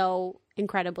she's so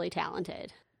incredibly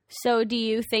talented. So do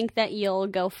you think that you'll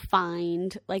go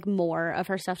find, like, more of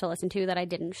her stuff to listen to that I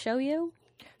didn't show you?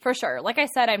 For sure. Like I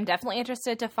said, I'm definitely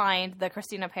interested to find the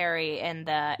Christina Perri and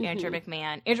the Andrew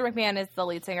McMahon. Andrew McMahon is the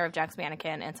lead singer of Jack's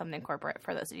Mannequin and Something Corporate,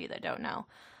 for those of you that don't know.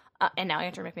 And now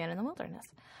Andrew McMahon in the Wilderness.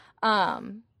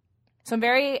 So I'm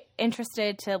very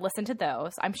interested to listen to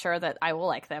those. I'm sure that I will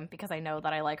like them because I know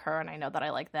that I like her and I know that I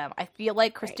like them. I feel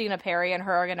like Christina Perri and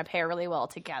her are going to pair really well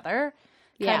together.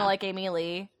 Kind of like Amy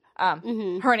Lee.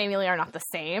 Her and Amy Lee are not the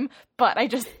same, but I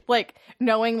just like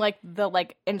knowing like the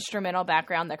like instrumental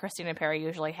background that Christina Perri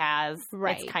usually has.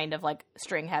 It's kind of like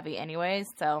string heavy anyways.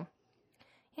 So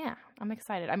yeah, I'm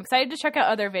excited. I'm excited to check out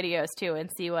other videos too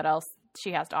and see what else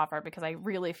she has to offer because I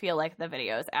really feel like the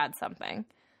videos add something.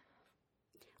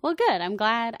 Well, good. I'm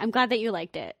glad that you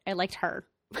liked it. I liked her.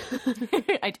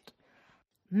 I did.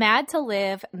 Mad to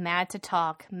live, mad to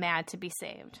talk, mad to be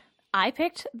saved. I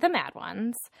picked The Mad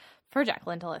Ones for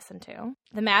Jacqueline to listen to.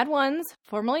 The Mad Ones,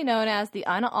 formerly known as the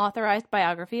unauthorized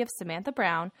biography of Samantha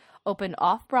Brown, opened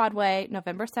off-Broadway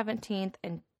November 17th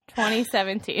in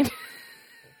 2017.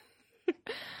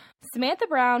 Samantha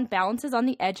Brown balances on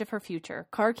the edge of her future,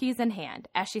 car keys in hand.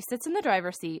 As she sits in the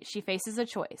driver's seat, she faces a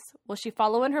choice. Will she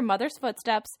follow in her mother's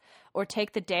footsteps or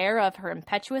take the dare of her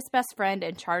impetuous best friend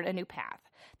and chart a new path?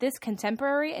 This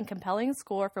contemporary and compelling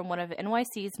score from one of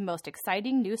NYC's most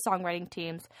exciting new songwriting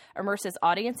teams immerses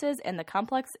audiences in the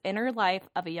complex inner life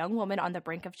of a young woman on the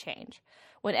brink of change.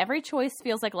 When every choice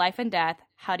feels like life and death,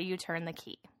 how do you turn the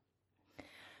key?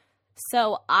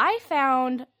 So I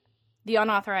found the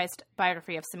unauthorized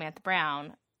biography of Samantha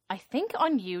Brown, I think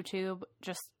on YouTube,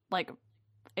 just like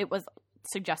it was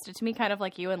suggested to me kind of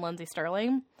like you and Lindsay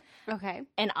Sterling. Okay.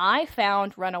 And I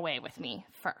found Runaway With Me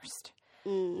first.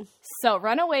 So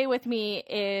Runaway With Me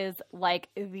is like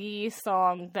the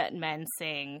song that men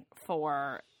sing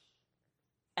for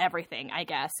everything, I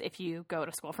guess, if you go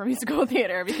to school for musical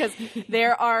theater, because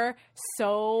there are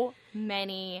so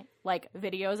many like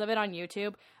videos of it on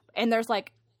YouTube, and there's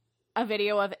like a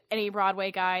video of any Broadway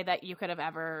guy that you could have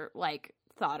ever like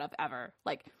thought of ever,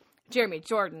 like Jeremy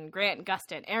Jordan, Grant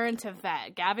Gustin, Aaron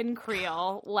Tveit, Gavin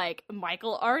Creel, like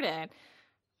Michael Arden.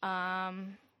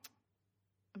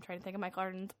 I'm trying to think of Michael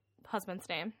Arden's husband's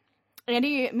name.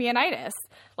 Andy Mianitis.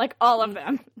 Like, all of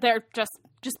them. They're just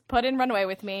put in Runaway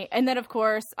With Me. And then, of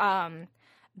course, Ben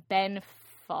Falkenbush,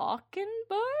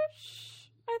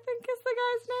 I think is the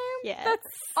guy's name. Yeah. That's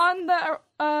on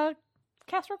the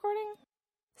cast recording.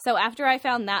 So after I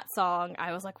found that song,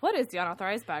 I was like, what is the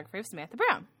unauthorized biography of Samantha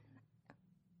Brown?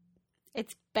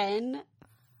 It's Ben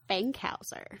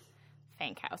Fankhauser.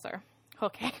 Fankhauser.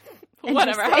 Okay.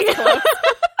 Whatever. I was close.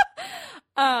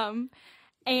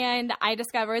 And I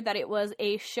discovered that it was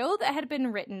a show that had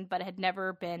been written but had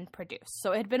never been produced.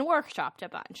 So it had been workshopped a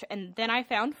bunch. And then I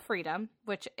found Freedom,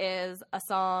 which is a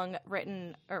song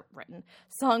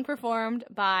song performed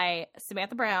by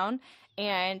Samantha Brown,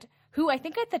 and who I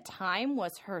think at the time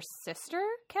was her sister,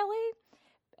 Kelly.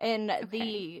 In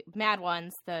the Mad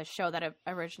Ones, the show that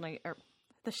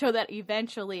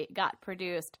eventually got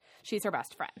produced, she's her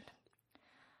best friend.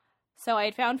 So I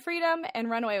had found Freedom and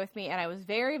Runaway With Me, and I was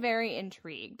very, very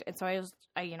intrigued. And so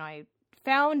I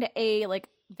found a like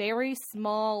very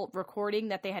small recording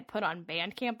that they had put on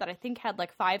Bandcamp that I think had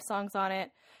like 5 songs on it.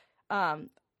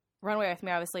 Runaway With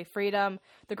Me, obviously, Freedom,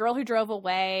 The Girl Who Drove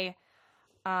Away,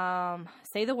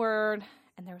 Say the Word,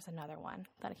 and there was another one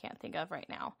that I can't think of right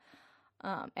now.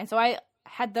 And so I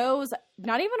had those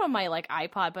not even on my like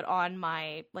iPod, but on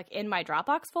my like in my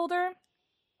Dropbox folder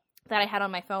that I had on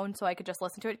my phone, so I could just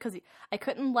listen to it, because I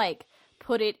couldn't like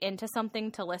put it into something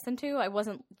to listen to. I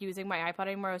wasn't using my iPod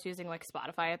anymore. I was using like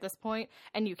Spotify at this point,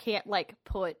 and you can't like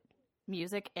put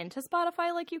music into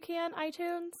Spotify like you can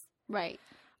iTunes. Right.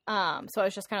 So I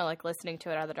was just kind of like listening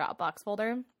to it out of the Dropbox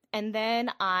folder, and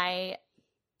then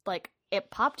it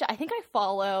popped. I think I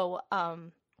follow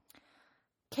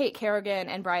Kate Kerrigan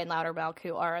and Brian Loudermilk,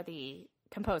 who are the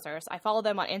composers. I follow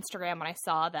them on Instagram, and I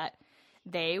saw that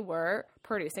they were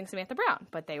producing Samantha Brown,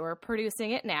 but they were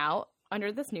producing it now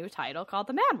under this new title called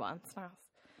The Mad Ones. And I was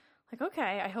like,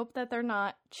 okay, I hope that they're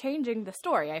not changing the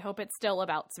story. I hope it's still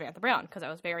about Samantha Brown, because I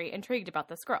was very intrigued about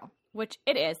this girl, which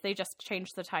it is. They just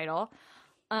changed the title,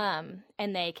 and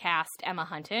they cast Emma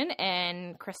Hunton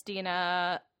and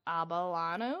Christina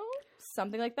Abellano,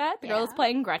 something like that. The girl is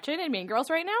playing Gretchen in Mean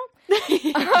Girls right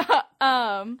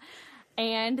now.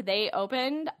 And they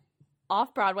opened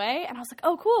off-Broadway, and I was like,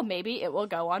 oh, cool, maybe it will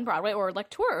go on Broadway or, like,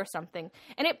 tour or something.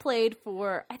 And it played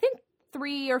for, I think,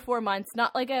 3 or 4 months,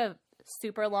 not, like, a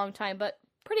super long time, but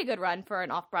pretty good run for an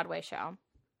off-Broadway show.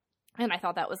 And I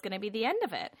thought that was going to be the end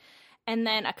of it. And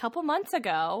then a couple months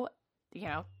ago,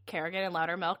 Kerrigan and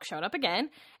Loudermilk showed up again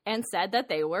and said that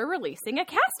they were releasing a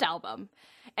cast album.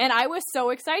 And I was so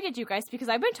excited, you guys, because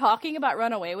I've been talking about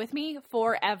Run Away With Me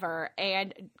forever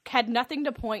and had nothing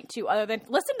to point to other than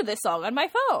listen to this song on my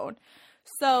phone.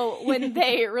 So when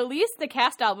they released the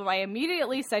cast album, I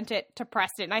immediately sent it to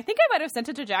Preston. And I think I might have sent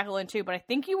it to Jacqueline too, but I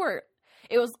think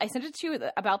I sent it to you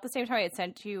about the same time I had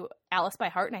sent to Alice by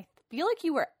Heart, and I feel like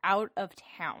you were out of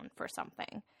town for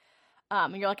something.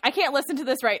 And you're like, I can't listen to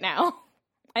this right now.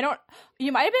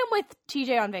 You might have been with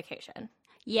TJ on vacation.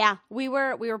 Yeah, we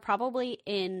were probably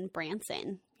in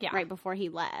Branson right before he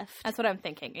left. That's what I'm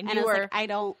thinking. And you I was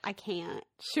like, I can't.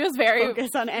 She was very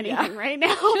focus on anything right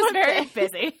now. She was very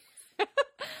busy.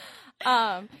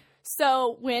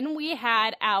 So when we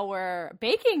had our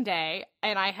baking day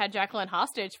and I had Jacqueline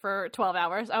hostage for 12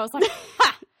 hours, I was like,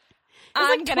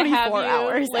 I'm going to have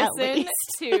you listen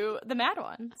to the Mad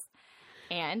Ones.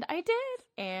 And I did,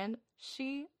 and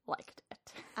she liked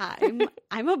it.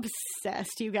 I'm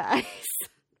obsessed, you guys.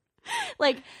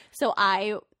 So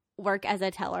I work as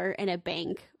a teller in a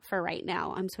bank for right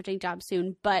now. I'm switching jobs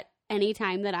soon, but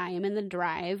anytime that I am in the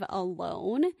drive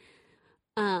alone,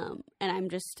 and I'm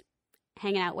just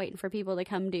hanging out waiting for people to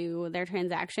come do their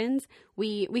transactions,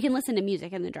 we can listen to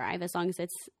music in the drive as long as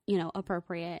it's,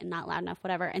 appropriate and not loud enough,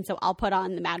 whatever. And so I'll put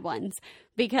on the Mad Ones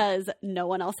because no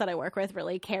one else that I work with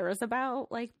really cares about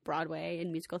Broadway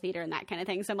and musical theater and that kind of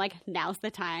thing. So I'm like, now's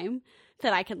the time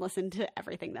that I can listen to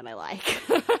everything that I like.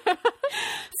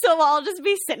 So I'll just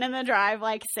be sitting in the drive,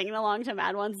 singing along to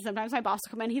Mad Ones. And sometimes my boss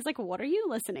will come in. He's like, what are you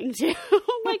listening to?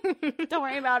 I'm like, don't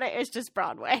worry about it. It's just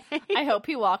Broadway. I hope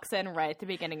he walks in right at the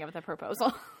beginning of the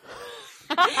proposal.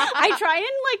 I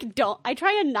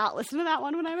try and not listen to that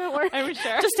one when I'm at work. I'm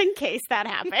sure. Just in case that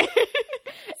happens.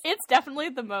 It's definitely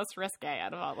the most risque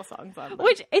out of all the songs on there.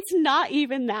 Which, it's not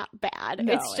even that bad.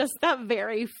 No, it's just that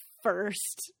very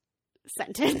first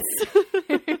sentence.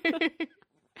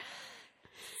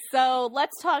 So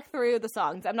let's talk through the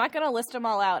songs. I'm not going to list them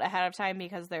all out ahead of time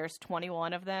because there's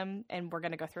 21 of them, and we're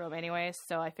going to go through them anyways.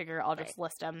 So I figure I'll just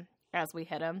list them as we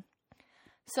hit them.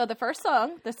 So the first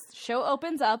song, the show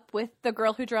opens up with "The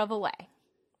Girl Who Drove Away,"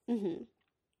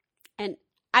 and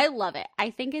I love it. I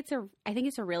think it's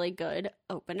a really good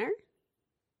opener,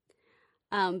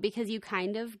 because you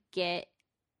kind of get,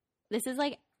 this is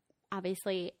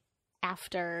obviously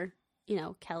after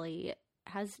Kelly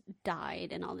has died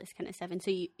and all this kind of stuff, and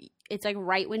so it's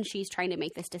right when she's trying to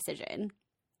make this decision,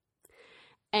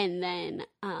 and then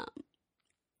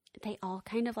they all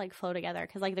kind of flow together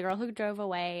because "The Girl Who Drove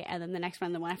Away" and then the next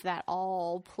one, the one after that,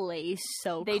 all play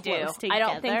so they close do. together. I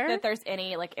don't think that there's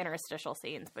any interstitial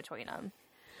scenes between them.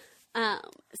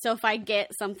 So if I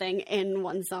get something in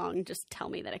one song, just tell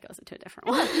me that it goes into a different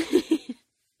one.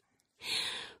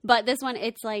 But this one,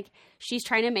 it's she's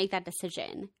trying to make that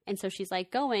decision. And so she's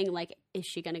going, is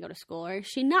she going to go to school or is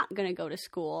she not going to go to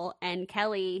school? And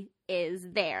Kelly is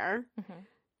there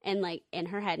and in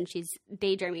her head, and she's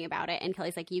daydreaming about it. And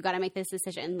Kelly's you got to make this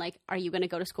decision. Are you going to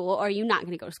go to school or are you not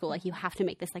going to go to school? You have to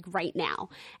make this right now.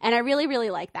 And I really,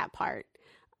 really like that part.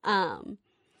 And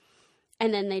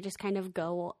then they just kind of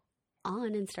go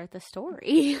on and start the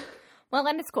story. Well,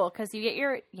 and it's cool because you get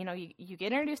you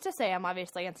get introduced to Sam,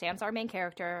 obviously, and Sam's our main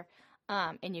character,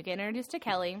 and you get introduced to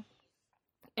Kelly,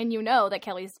 and you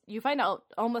find out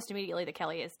almost immediately that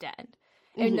Kelly is dead,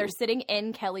 and they're sitting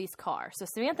in Kelly's car. So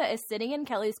Samantha is sitting in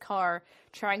Kelly's car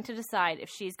trying to decide if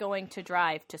she's going to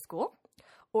drive to school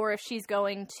or if she's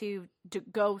going to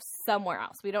go somewhere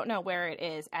else. We don't know where it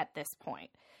is at this point.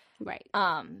 Right.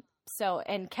 So,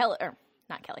 and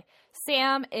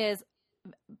Sam is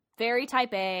very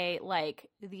type A,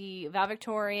 the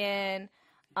valedictorian.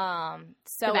 So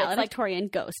the valedictorian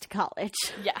goes to college.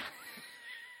 Yeah.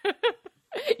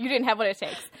 You didn't have what it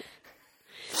takes.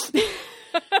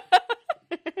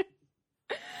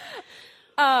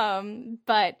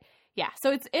 But yeah,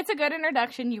 so it's a good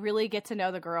introduction. You really get to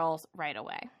know the girls right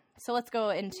away. So let's go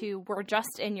into "We're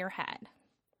Just in Your Head."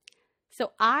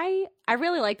 So I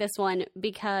really like this one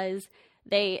because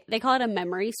they call it a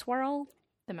memory swirl.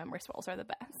 The memory swirls are the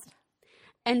best.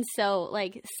 And so,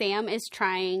 Sam is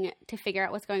trying to figure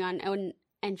out what's going on,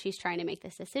 and she's trying to make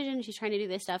this decision. She's trying to do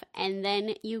this stuff. And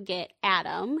then you get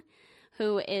Adam,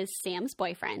 who is Sam's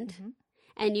boyfriend,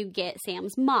 and you get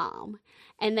Sam's mom.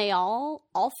 And they all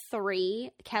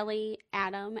three, Kelly,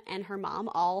 Adam, and her mom,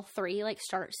 all three,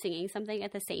 start singing something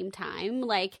at the same time.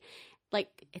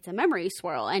 It's a memory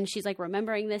swirl, and she's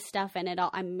remembering this stuff, and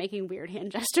I'm making weird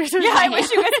hand gestures. Yeah, I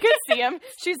wish you guys could see him.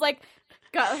 She's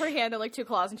got her hand in two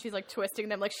claws, and she's twisting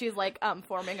them, she's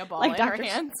forming a ball in her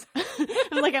hands.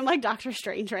 I'm like Dr.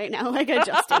 Strange right now,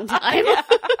 just in time.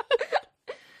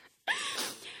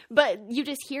 But you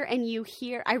just hear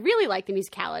I really like the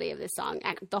musicality of this song.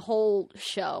 The whole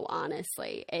show,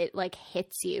 honestly, it like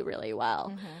hits you really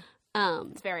well.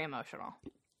 Mm-hmm. It's very emotional.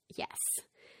 Yes.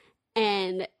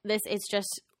 And this is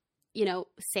just, you know,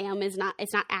 Sam it's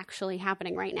not actually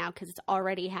happening right now because it's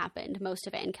already happened, most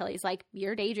of it. And Kelly's like,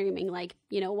 you're daydreaming. Like,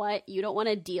 you know what? You don't want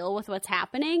to deal with what's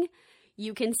happening.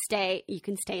 You can stay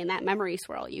in that memory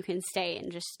swirl. You can stay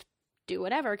and just do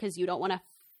whatever because you don't want to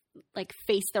like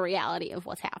face the reality of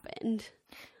what's happened.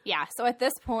 Yeah. So at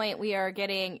this point we are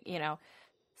getting, you know,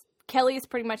 Kelly's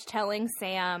pretty much telling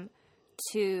Sam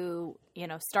to, you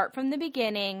know, start from the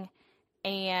beginning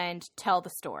and tell the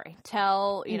story.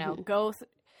 Tell, you know,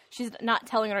 she's not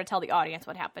telling her to tell the audience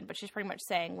what happened, but she's pretty much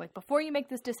saying, like, before you make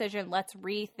this decision, let's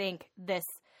rethink this,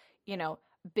 you know,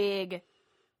 big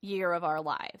year of our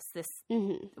lives. This,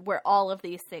 where all of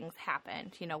these things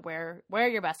happened, you know, where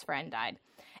your best friend died.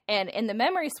 And in the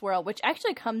memory swirl, which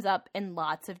actually comes up in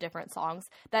lots of different songs,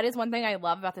 that is one thing I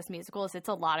love about this musical is it's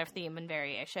a lot of theme and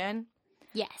variation.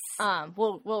 Yes.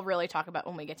 We'll really talk about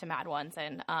when we get to Mad Ones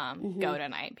and Go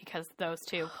Tonight, because those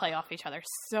two play off each other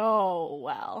so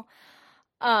well.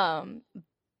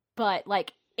 But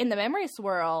like in the memory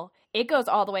swirl, it goes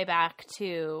all the way back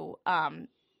to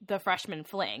the freshman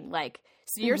fling. Like,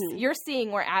 so you're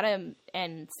seeing where Adam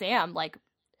and Sam like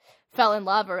fell in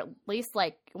love, or at least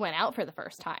like went out for the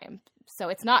first time. So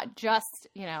it's not just,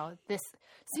 you know, this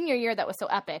senior year that was so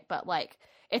epic, but like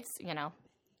it's, you know,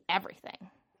 everything.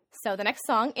 So the next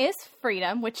song is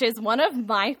Freedom, which is one of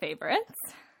my favorites.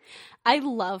 I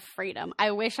love Freedom.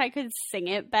 I wish I could sing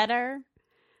it better.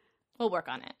 We'll work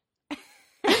on it.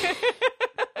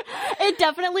 It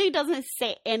definitely doesn't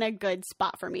sit in a good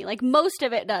spot for me. Like most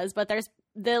of it does, but there's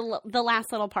the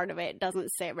last little part of it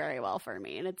doesn't sit very well for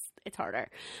me, and it's harder.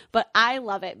 But I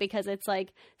love it because it's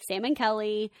like Sam and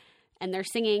Kelly, and they're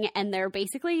singing, and they're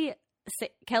basically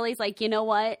Kelly's like, you know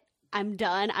what? I'm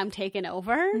done. I'm taking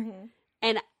over,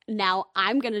 and now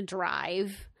I'm gonna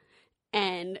drive,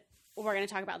 and we're gonna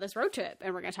talk about this road trip,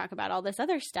 and we're gonna talk about all this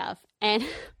other stuff. And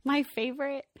my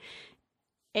favorite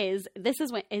is this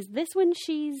when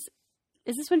she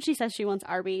says she wants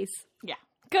Arby's? Yeah.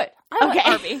 Good. I want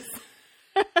Arby's.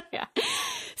 Yeah.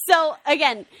 So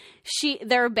again,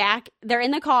 they're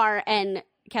in the car, and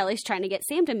Kelly's trying to get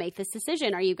Sam to make this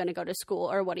decision. Are you going to go to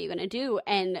school, or what are you going to do?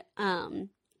 And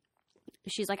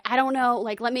she's like, I don't know.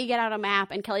 Like, let me get out a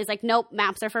map. And Kelly's like, nope,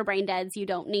 maps are for brain deads. You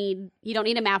don't need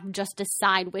a map. Just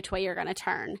decide which way you're going to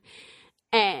turn.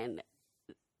 And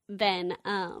then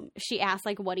she asks,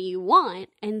 like, what do you want?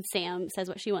 And Sam says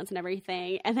what she wants and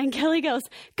everything. And then Kelly goes,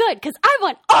 good, because I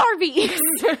want Arby's.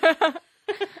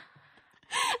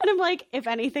 And I'm like, if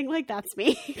anything, like, that's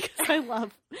me. Because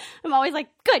I'm always like,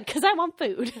 good, because I want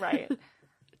food. Right.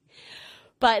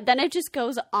 But then it just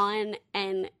goes on,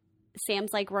 and Sam's,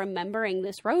 like, remembering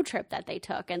this road trip that they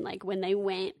took, and, like, when they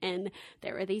went, and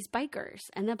there were these bikers,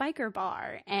 and the biker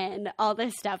bar, and all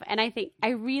this stuff. And I think I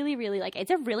really, really like it.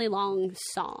 It's a really long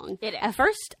song. It is. At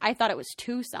first, I thought it was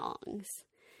 2 songs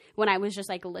when I was just,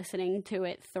 like, listening to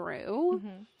it through.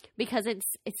 Because it's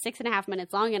 6.5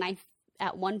 minutes long, and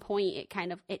at one point,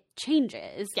 it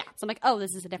changes. Yeah. So I'm like, oh,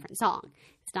 this is a different song.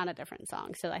 It's not a different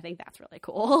song. So I think that's really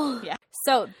cool. Yeah.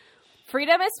 So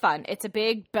Freedom is fun. It's a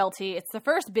big belty. It's the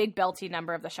first big belty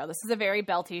number of the show. This is a very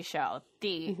belty show.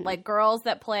 The like girls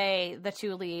that play the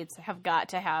 2 leads have got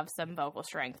to have some vocal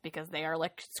strength because they are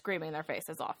like screaming their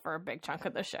faces off for a big chunk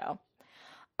of the show.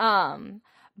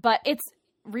 But it's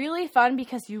really fun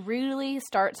because you really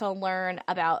start to learn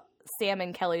about Sam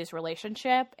and Kelly's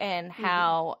relationship and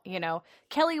how, you know,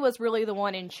 Kelly was really the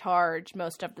one in charge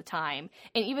most of the time.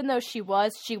 And even though she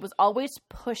was always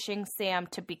pushing Sam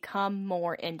to become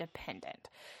more independent.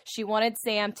 She wanted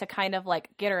Sam to kind of like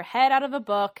get her head out of a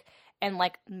book and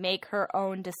like make her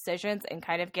own decisions and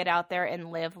kind of get out there and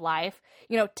live life.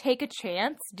 You know, take a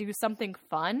chance, do something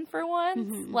fun for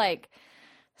once. Like,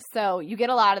 so you get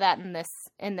a lot of that in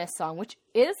this song, which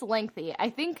is lengthy.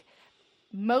 I think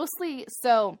mostly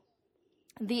so.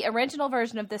 The original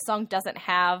version of this song doesn't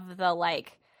have the,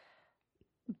 like,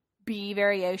 B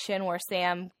variation where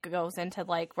Sam goes into,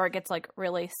 like, where it gets, like,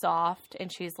 really soft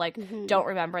and she's like, don't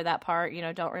remember that part, you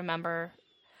know, don't remember.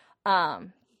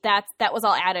 That was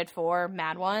all added for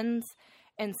Mad Ones.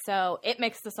 And so it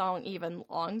makes the song even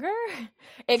longer.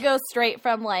 It goes straight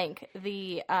from, like,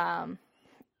 the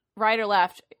right or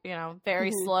left, you know,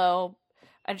 very slow.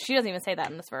 And she doesn't even say that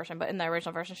in this version, but in the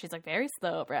original version, she's like, very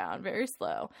slow, Brown, very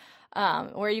slow.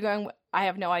 Where are you going? I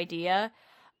have no idea.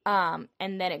 And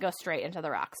then it goes straight into the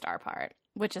rock star part,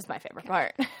 which is my favorite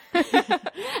part.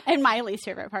 And my least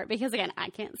favorite part, because, again, I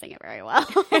can't sing it very well.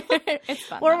 It's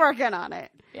fun. We're working on it.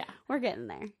 Yeah. We're getting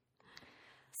there.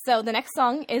 So the next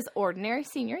song is Ordinary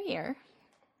Senior Year.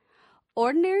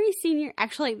 Ordinary Senior,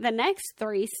 actually, the next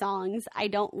 3 songs I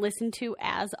don't listen to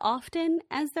as often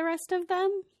as the rest of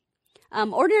them.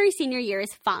 Ordinary Senior Year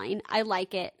is fine. I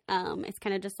like it. It's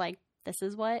kind of just like, this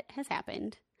is what has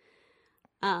happened.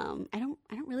 I don't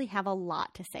really have a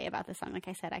lot to say about this song. Like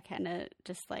I said, I kind of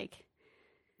just like,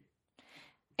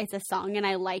 it's a song and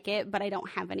I like it, but I don't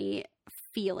have any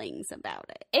feelings about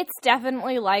it. It's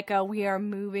definitely like a we are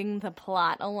moving the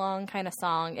plot along kind of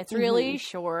song. It's really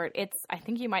short. I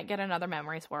think you might get another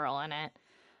Memory Swirl in it.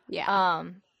 Yeah.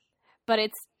 But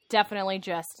it's definitely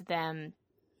just them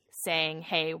saying,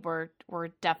 hey, we're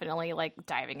definitely like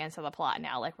diving into the plot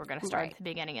now. Like we're going to start at the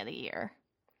beginning of the year.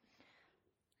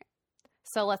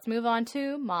 So let's move on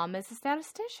to Mom is a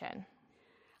Statistician.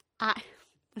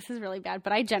 This is really bad,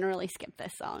 but I generally skip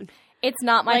this song. It's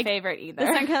not my favorite either.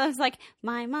 The song kind of like,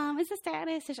 my mom is a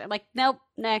statistician. I'm like, nope,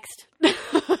 next.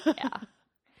 Yeah.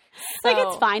 Like,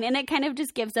 it's fine. And it kind of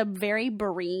just gives a very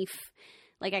brief,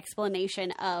 like,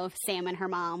 explanation of Sam and her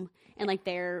mom and, like,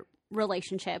 their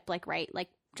relationship. Like, right, like,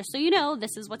 just so you know,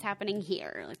 this is what's happening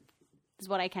here. Like, is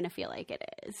what I kind of feel like it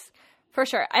is. For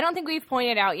sure. I don't think we've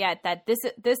pointed out yet that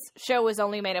this show is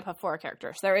only made up of 4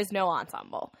 characters. There is no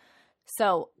ensemble.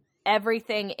 So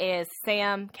everything is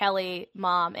Sam, Kelly,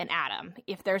 Mom, and Adam.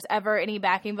 If there's ever any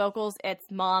backing vocals, it's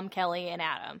Mom, Kelly, and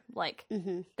Adam. Like,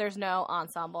 there's no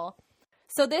ensemble.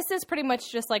 So this is pretty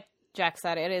much just like Jack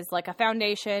said. It is like a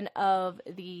foundation of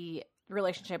the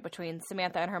relationship between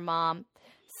Samantha and her mom.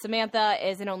 Samantha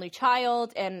is an only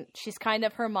child, and she's kind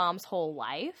of her mom's whole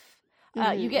life.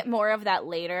 You get more of that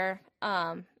later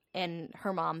in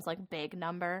her mom's, like, big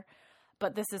number.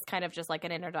 But this is kind of just like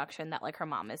an introduction that, like, her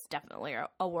mom is definitely a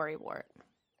worrywart.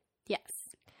 Yes.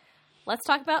 Let's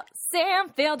talk about Sam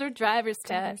failed her driver's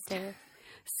test.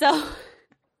 So,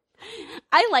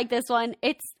 I like this one.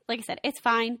 It's, like I said, it's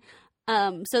fine.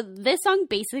 So this song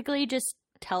basically just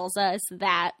tells us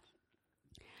that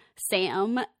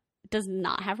Sam does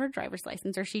not have her driver's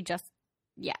license, or she just,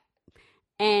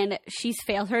 and she's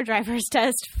failed her driver's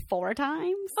test 4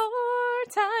 times. 4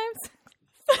 times.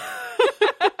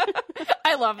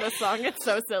 I love this song. It's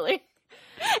so silly.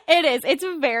 It is. It's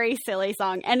a very silly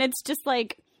song. And it's just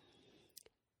like,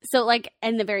 so like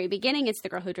in the very beginning, it's the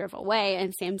girl who drove away.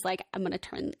 And Sam's like, I'm going to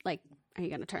turn, like, are you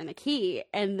going to turn the key?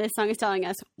 And this song is telling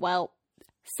us, well,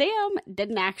 Sam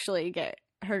didn't actually get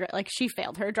her, like, she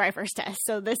failed her driver's test.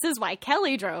 So this is why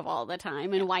Kelly drove all the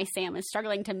time and why Sam is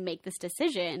struggling to make this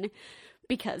decision,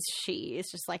 because she is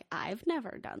just like, I've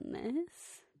never done this.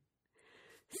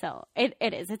 So it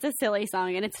is. It's a silly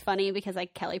song, and it's funny because,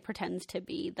 like, Kelly pretends to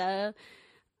be the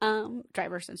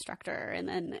driver's instructor, and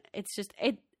then it's just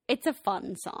it's a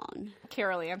fun song.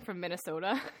 Carol Ann from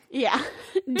Minnesota. Yeah.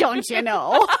 Don't you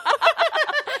know?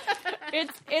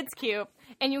 It's cute.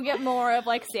 And you get more of,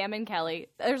 like, Sam and Kelly.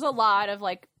 There's a lot of,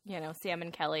 like, you know, Sam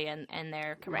and Kelly and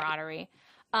their camaraderie.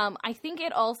 Right. I think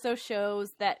it also shows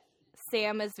that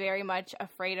Sam is very much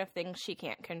afraid of things she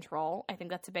can't control. I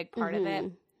think that's a big part of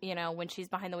it. You know, when she's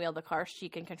behind the wheel of the car, she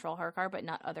can control her car, but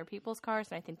not other people's cars.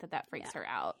 And I think that freaks her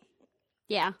out.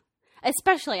 Yeah.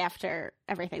 Especially after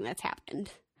everything that's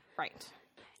happened. Right.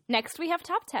 Next, we have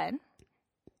Top 10.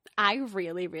 I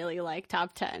really, really like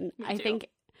Top 10. I think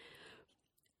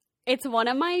it's one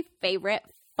of my favorite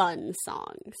fun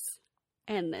songs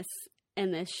in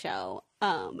this show.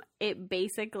 It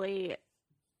basically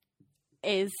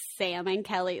is Sam and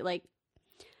Kelly. Like,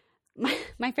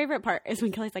 my favorite part is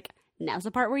when Kelly's like, now's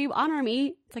the part where you honor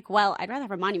me. It's like, well, I'd rather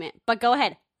have a monument, but go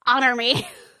ahead, honor me.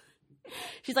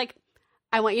 She's like,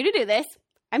 I want you to do this.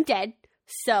 I'm dead,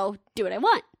 so do what I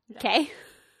want. Okay.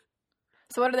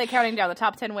 So what are they counting down? The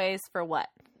top 10 ways for what?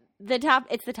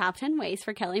 It's the top 10 ways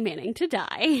for Kelly Manning to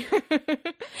die.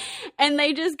 And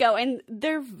they just go, and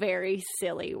they're very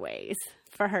silly ways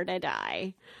for her to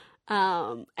die.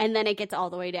 And then it gets all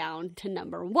the way down to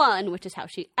number 1, which is how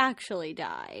she actually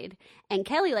died. And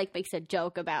Kelly, like, makes a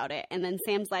joke about it. And then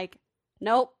Sam's like,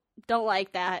 nope, don't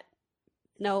like that.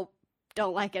 Nope,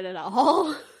 don't like it at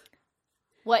all.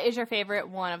 What is your favorite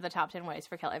one of the top 10 ways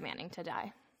for Kelly Manning to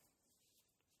die?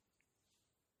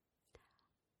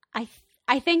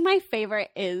 I think my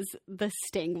favorite is the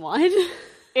Sting one.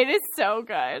 It is so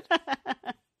good.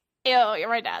 Ew, you're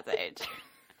my dad's age.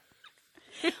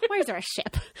 Where's our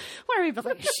ship? Why are we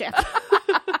building a ship?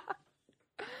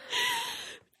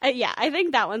 Yeah, I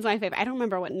think that one's my favorite. I don't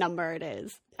remember what number it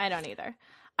is. I don't either.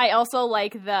 I also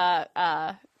like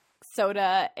the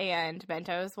soda and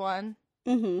Mentos one,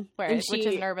 which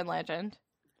is an urban legend.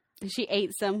 She ate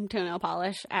some toenail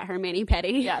polish at her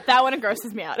mani-pedi. Yeah, that one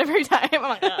grosses me out every time. I'm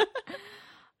like,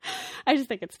 I just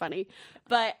think it's funny.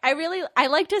 But I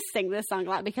like to sing this song a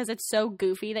lot because it's so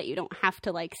goofy that you don't have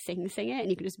to like sing it and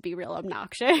you can just be real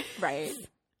obnoxious. Right.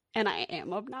 And I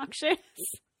am obnoxious.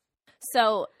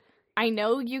 So I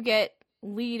know you get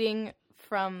leading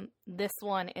from this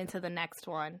one into the next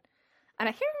one. And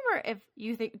I can't remember if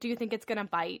do you think it's going to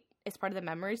bite as part of the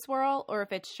memory swirl or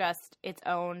if it's just its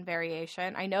own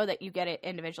variation? I know that you get it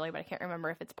individually, but I can't remember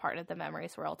if it's part of the memory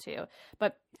swirl too.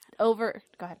 But go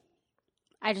ahead.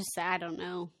 I don't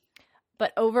know.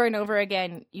 But over and over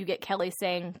again, you get Kelly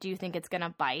saying, do you think it's going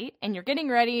to bite? And you're getting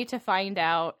ready to find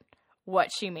out what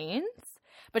she means.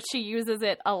 But she uses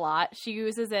it a lot. She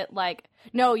uses it like,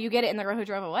 no, you get it in The Girl Who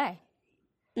Drove Away.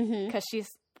 Because she's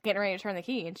getting ready to turn the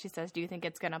key and she says, do you think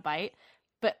it's going to bite?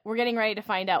 But we're getting ready to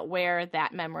find out where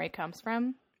that memory comes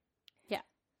from. Yeah.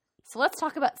 So let's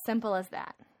talk about Simple as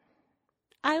That.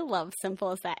 I love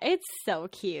Simple as That. It's so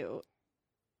cute.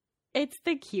 It's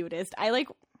the cutest. I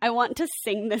want to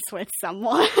sing this with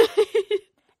someone.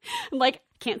 I'm like,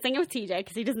 can't sing it with TJ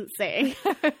because he doesn't sing.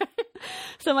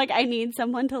 So I'm like, I need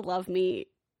someone to love me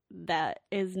that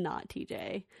is not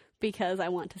TJ because I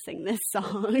want to sing this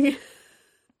song.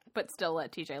 But still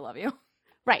let TJ love you.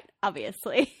 Right,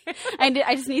 obviously.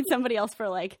 I just need somebody else for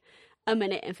like a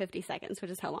minute and 50 seconds,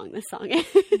 which is how long this song is.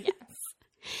 Yes.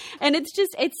 And it's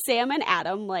Sam and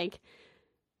Adam, like,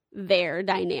 their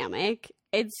dynamic.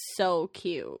 It's so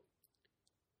cute.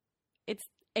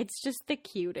 It's just the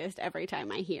cutest every time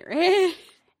I hear it.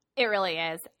 It really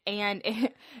is. And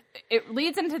it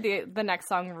leads into the next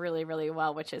song really, really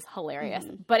well, which is hilarious.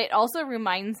 But it also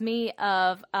reminds me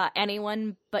of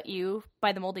Anyone But You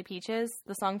by the Moldy Peaches,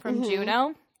 the song from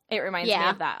Juno. It reminds me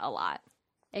of that a lot.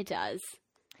 It does.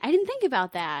 I didn't think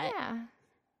about that. Yeah.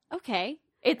 Okay.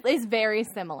 It is very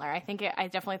similar. I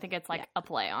definitely think it's like a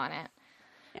play on it.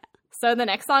 Yeah. So the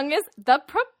next song is The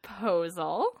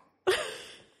Proposal.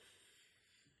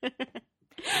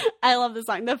 I love this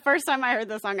song. The first time I heard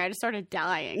this song, I just started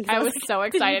dying. I was so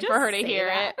excited for her to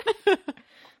hear it.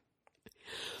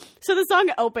 So the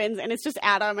song opens, and it's just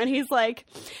Adam, and he's like,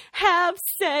 have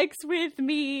sex with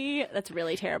me. That's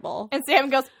really terrible. And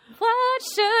Sam goes, what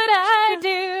should I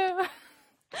do?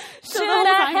 Should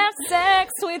I have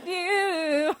sex with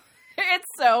you? It's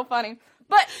so funny.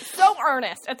 But so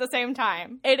earnest at the same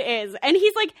time. It is. And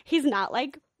he's not,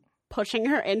 like, pushing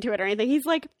her into it or anything. He's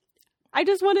like, I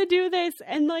just want to do this,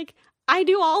 and, like, I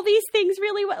do all these things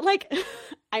really well. Like,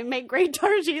 I make great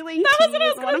Darjeeling tea. That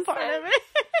was one part of it.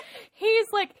 He's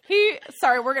like,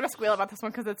 sorry, we're going to squeal about this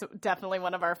one because it's definitely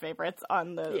one of our favorites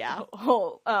on the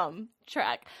whole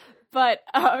track. But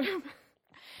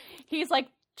he's, like,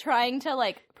 trying to,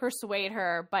 like, persuade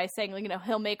her by saying, like, you know,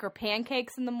 he'll make her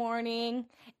pancakes in the morning,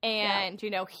 and, you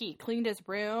know, he cleaned his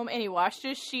room, and he washed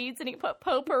his sheets, and he put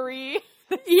potpourri.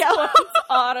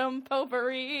 Autumn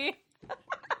potpourri.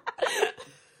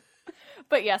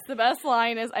 But yes, the best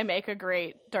line is, I make a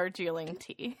great Darjeeling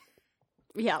tea.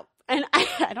 Yeah. And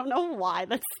I don't know why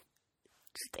that's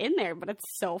just in there, but it's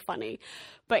so funny.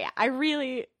 But yeah,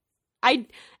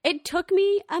 it took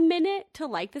me a minute to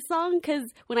like the song because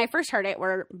when I first heard it,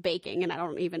 we're baking and I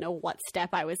don't even know what step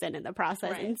I was in the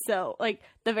process. Right. And so, like,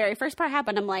 the very first part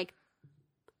happened, I'm like,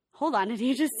 hold on, did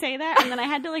he just say that? And then I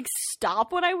had to, like,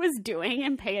 stop what I was doing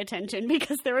and pay attention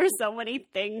because there were so many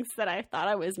things that I thought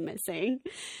I was missing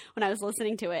when I was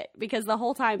listening to it. Because the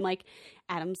whole time, like,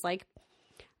 Adam's like,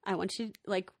 I want you,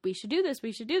 like, we should do this.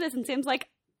 And Sam's like,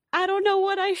 I don't know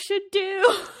what I should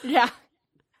do. Yeah.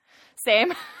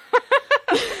 Same.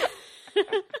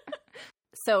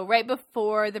 So right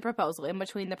before the proposal, in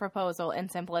between the proposal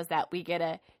and Simple as That, we get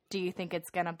a, do you think it's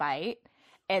gonna bite?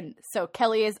 And so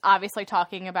Kelly is obviously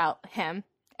talking about him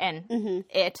and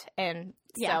it, and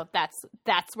so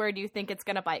that's where do you think it's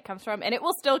gonna bite comes from, and it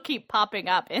will still keep popping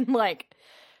up in like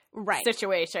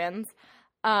situations,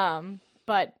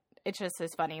 but it just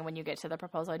is funny when you get to the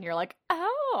proposal and you're like,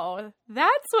 oh,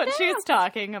 that's what she's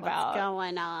talking about. What's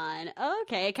going on?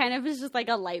 Okay, it kind of is just like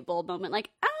a light bulb moment, like,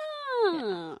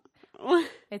 oh,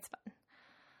 it's fun.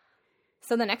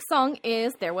 So the next song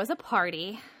is There Was a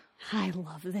Party. I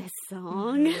love this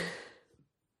song.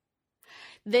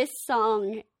 This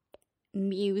song,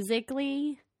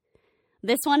 musically,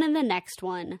 this one and the next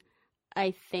one,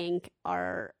 I think,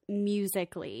 are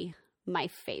musically my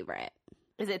favorite.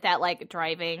 Is it that, like,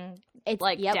 driving, it's,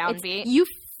 like, downbeat? You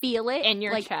feel it. In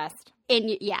your like, chest.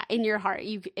 In your heart.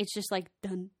 It's just like,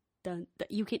 dun, dun, dun.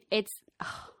 You can, it's,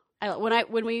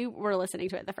 when we were listening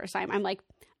to it the first time, I'm like,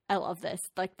 I love this.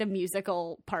 Like, the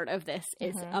musical part of this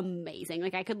is amazing.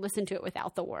 Like, I could listen to it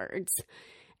without the words,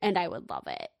 and I would love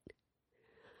it.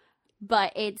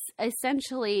 But it's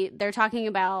essentially, they're talking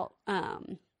about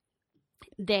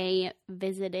they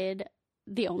visited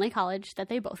the only college that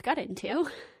they both got into,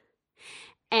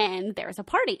 and there was a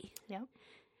party. Yep.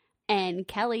 And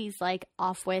Kelly's like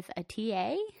off with a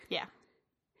TA. Yeah.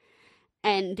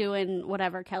 And doing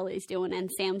whatever Kelly's doing, and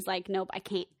Sam's like, nope, I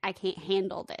can't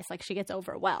handle this. Like, she gets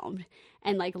overwhelmed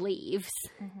and like leaves,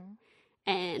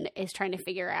 and is trying to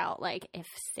figure out like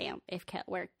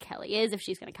where Kelly is, if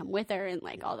she's gonna come with her, and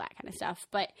like all that kind of stuff.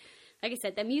 But like I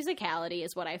said, the musicality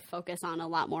is what I focus on a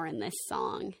lot more in this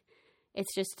song.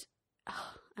 It's just,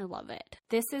 I love it.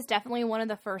 This is definitely one of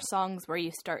the first songs where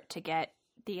you start to get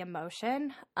the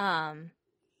emotion.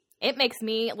 It makes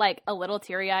me like a little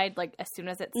teary-eyed like as soon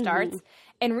as it starts.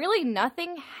 And really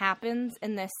nothing happens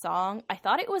in this song. I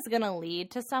thought it was going to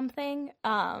lead to something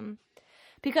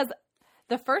because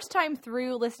the first time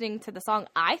through listening to the song,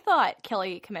 I thought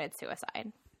Kelly committed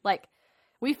suicide. Like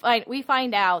we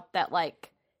find out that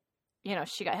like, you know,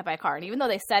 she got hit by a car. And even though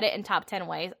they said it in Top 10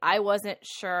 Ways, I wasn't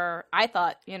sure. I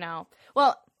thought, you know,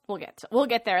 well, we'll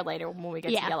get there later when we get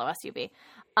to Yellow SUV.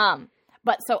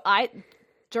 But so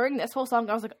during this whole song,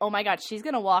 I was like, oh my God, she's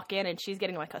going to walk in and she's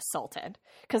getting like assaulted.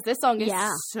 Because this song is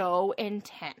so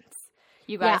intense.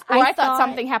 You guys. Yeah, I thought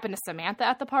something happened to Samantha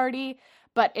at the party,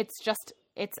 but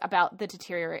it's about the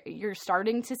deterioration. You're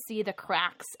starting to see the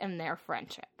cracks in their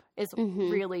friendship is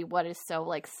really what is so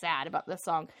like sad about this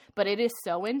song. But it is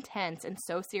so intense and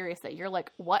so serious that you're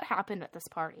like, what happened at this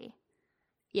party?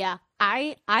 Yeah.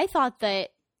 I thought that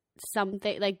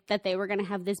something like that they were going to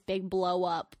have this big blow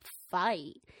up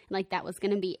fight, like that was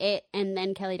going to be it, and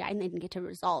then Kelly died and they didn't get to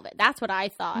resolve it. That's what I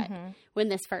thought when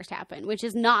this first happened, which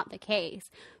is not the case.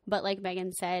 But like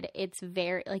Megan said, it's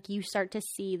very like you start to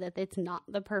see that it's not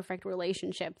the perfect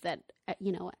relationship that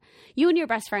you know, you and your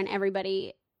best friend,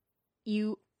 everybody,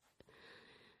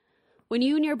 when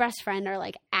you and your best friend are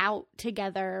like out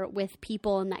together with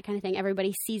people and that kind of thing,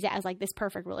 everybody sees it as like this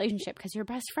perfect relationship because you're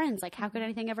best friends. Like, how could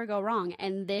anything ever go wrong?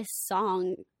 And this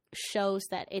song shows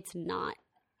that it's not.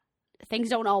 Things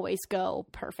don't always go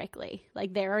perfectly.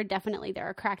 Like, there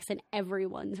are cracks in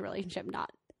everyone's relationship,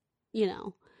 not, you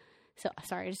know. So,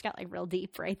 sorry, I just got like real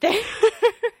deep right there.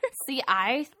 See,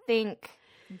 I think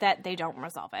that they don't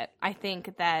resolve it. I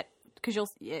think that, because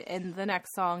in the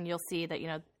next song, you'll see that, you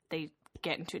know, they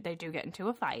do get into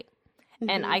a fight.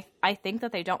 And I think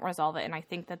that they don't resolve it. And I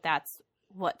think that that's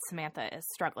what Samantha is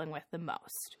struggling with the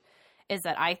most, is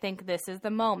that I think this is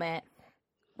the moment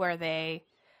where they,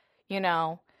 you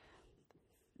know,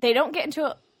 they don't get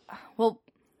into well,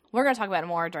 we're going to talk about it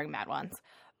more during Mad Ones,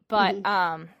 but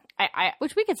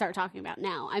which we could start talking about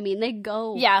now. I mean, they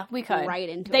go we could right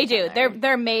into they each do. other.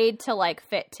 They're made to like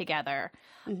fit together.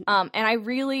 And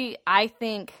I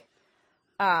think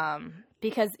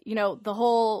because, you know, the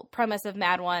whole premise of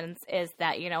Mad Ones is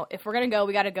that, you know, if we're going to go,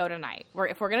 we got to go tonight.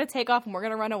 If we're going to take off and we're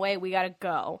going to run away, we got to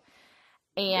go.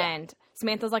 And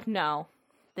Samantha's like, no,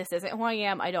 this isn't who I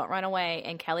am. I don't run away.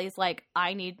 And Kelly's like,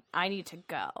 I need to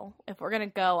go. If we're going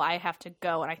to go, I have to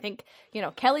go. And I think, you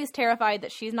know, Kelly's terrified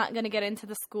that she's not going to get into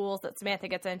the schools that Samantha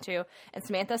gets into. And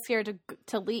Samantha's scared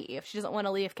to leave. She doesn't want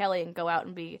to leave Kelly and go out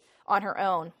and be on her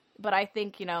own. But I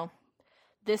think, you know,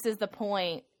 this is the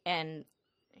point, and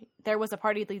there was a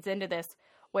part that leads into this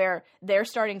where they're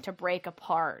starting to break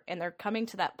apart, and they're coming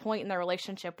to that point in their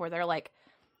relationship where they're like,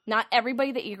 not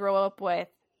everybody that you grow up with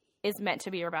is meant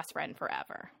to be your best friend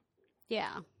forever.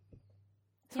 Yeah.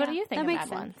 So what do you think of Mad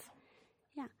Ones?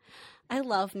 Yeah. I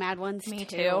love Mad Ones Me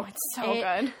too. It's so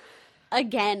good.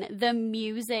 Again, the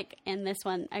music in this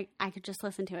one, I could just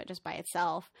listen to it just by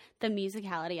itself. The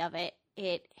musicality of it,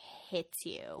 it hits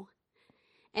you.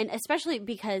 And especially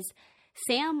because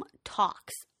Sam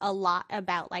talks a lot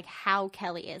about like how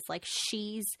Kelly is. Like,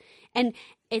 and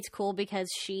it's cool because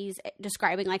she's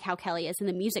describing like how Kelly is, and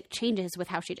the music changes with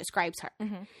how she describes her.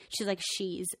 She's like,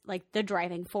 she's like the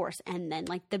driving force, and then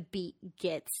like the beat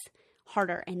gets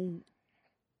harder and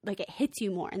like it hits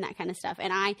you more and that kind of stuff.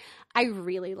 And I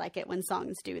really like it when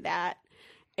songs do that.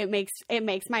 It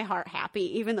makes my heart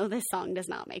happy, even though this song does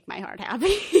not make my heart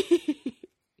happy.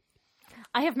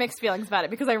 I have mixed feelings about it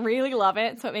because I really love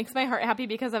it, so it makes my heart happy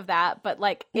because of that. But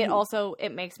like,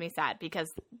 it makes me sad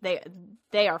because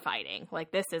they are fighting.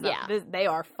 Like, this is they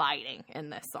are fighting in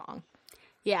this song.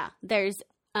 Yeah, there's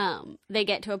they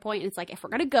get to a point and it's like, if we're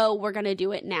gonna go, we're gonna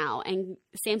do it now. And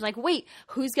Sam's like, wait,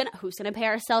 who's gonna pay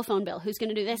our cell phone bill? Who's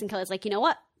gonna do this? And Kelly's like, you know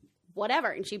what? Whatever.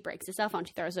 And she breaks the cell phone.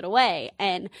 She throws it away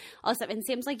and all stuff. And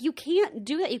Sam's like, you can't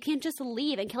do that. You can't just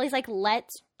leave. And Kelly's like,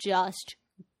 let's just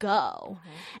go.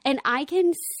 And I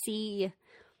can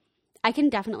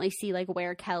definitely see like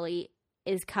where Kelly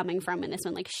is coming from in this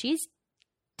one. Like, she's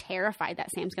terrified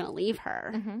that Sam's going to leave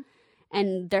her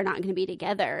and they're not going to be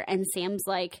together. And Sam's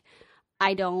like,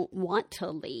 I don't want to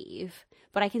leave.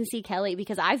 But I can see Kelly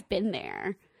because I've been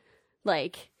there.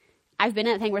 Like, I've been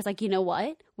at a thing where it's like, you know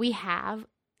what?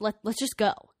 Let's just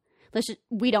go.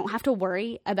 We don't have to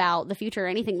worry about the future or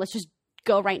anything. Let's just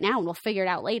go right now and we'll figure it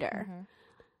out later. Mm-hmm.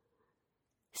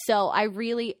 So I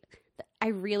really,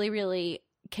 really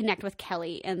connect with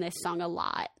Kelly in this song a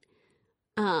lot.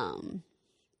 And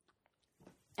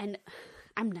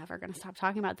I'm never going to stop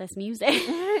talking about this music.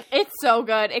 It's so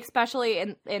good, especially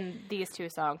in these two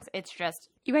songs. It's just...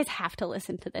 You guys have to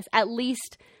listen to this. At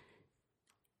least,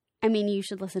 I mean, you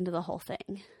should listen to the whole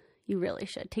thing. You really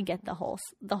should to get the whole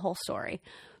story.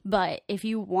 But if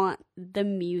you want the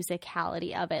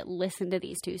musicality of it, listen to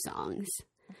these two songs.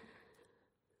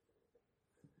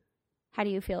 How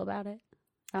do you feel about it?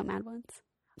 About Mad Ones?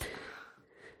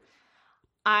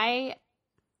 I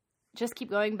just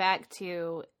keep going back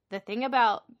to the thing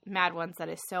about Mad Ones that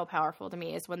is so powerful to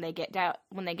me is when they get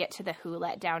to the Who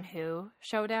Let Down Who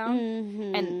showdown,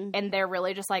 Mm-hmm. and they're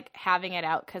really just like having it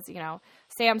out because, you know,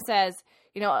 Sam says,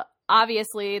 you know,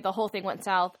 obviously the whole thing went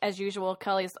south as usual.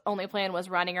 Kelly's only plan was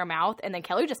running her mouth, and then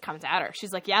Kelly just comes at her.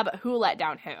 She's like, yeah, but who let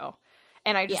down who?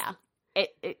 And I just,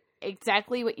 it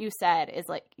exactly what you said is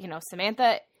like, you know,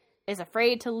 Samantha is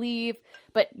afraid to leave,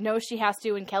 but knows she has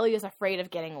to, and Kelly is afraid of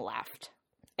getting left.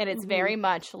 And it's very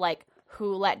much like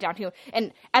who let down who.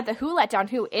 And at the Who Let Down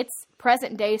Who, it's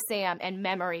present day Sam and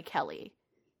memory Kelly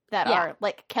that are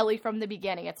like Kelly from the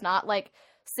beginning. It's not like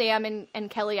Sam and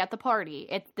Kelly at the party.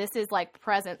 This is like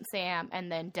present Sam and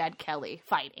then dead Kelly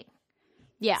fighting.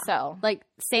 Yeah. So like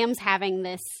Sam's having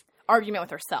this argument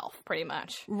with herself, pretty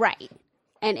much. right.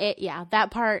 And that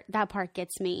part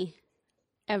gets me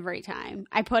every time.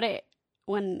 I put it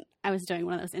when I was doing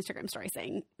one of those Instagram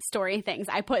story things.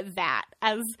 I put that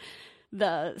as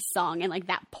the song and like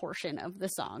that portion of the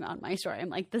song on my story. I'm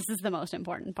like, this is the most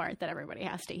important part that everybody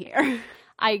has to hear.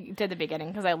 I did the beginning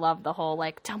because I love the whole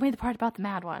like, tell me the part about the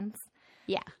Mad Ones.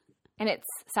 Yeah. And it's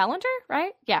Salinger,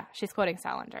 right? Yeah, she's quoting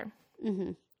Salinger.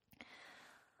 Mm-hmm.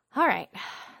 All right.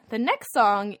 The next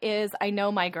song is I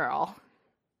Know My Girl.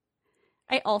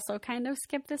 I also kind of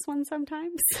skip this one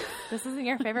sometimes. This isn't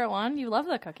your favorite one? You love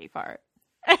the cookie part.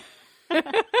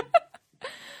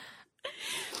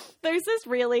 There's this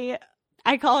really,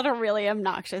 I call it a really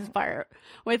obnoxious part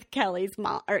with Sam's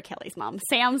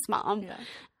mom. Yeah.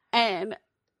 And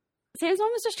Sam's mom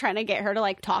was just trying to get her to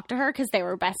like talk to her because they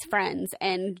were best friends.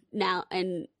 And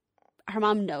her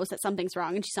mom knows that something's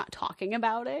wrong and she's not talking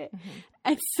about it. Mm-hmm.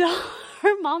 And so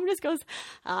her mom just goes,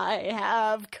 I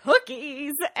have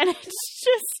cookies. And it's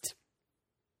just,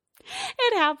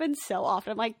 it happens so often.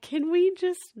 I'm like, can we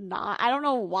just not? I don't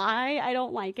know why I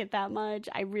don't like it that much.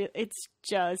 It's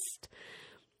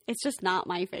just not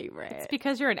my favorite. It's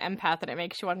because you're an empath and it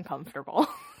makes you uncomfortable.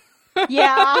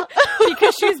 Yeah.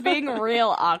 Because she's being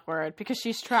real awkward. Because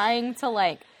she's trying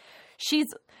to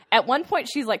at one point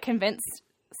she's like convinced,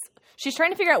 she's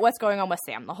trying to figure out what's going on with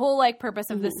Sam. The whole like purpose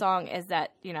of this song is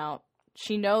that, you know,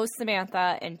 she knows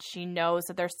Samantha and she knows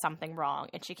that there's something wrong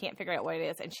and she can't figure out what it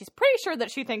is. And she's pretty sure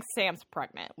that she thinks Sam's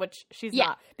pregnant, which she's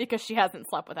not because she hasn't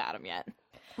slept with Adam yet.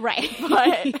 Right.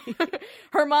 But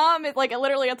her mom is like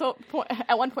literally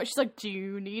at one point she's like, do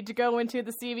you need to go into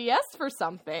the CVS for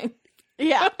something?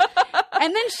 Yeah.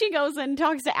 And then she goes and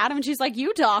talks to Adam and she's like,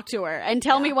 you talk to her and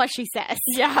tell me what she says.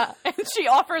 Yeah. And she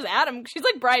offers Adam, she's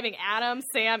like bribing Adam,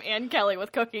 Sam, and Kelly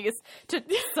with cookies to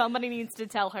somebody needs to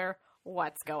tell her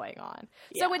what's going on.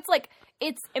 Yeah. So it's like,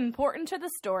 it's important to the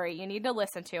story. You need to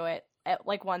listen to it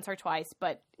like once or twice,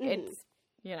 but it's,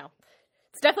 you know,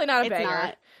 it's definitely not a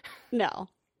banger. No.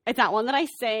 It's not one that I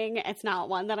sing. It's not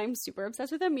one that I'm super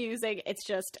obsessed with the music. It's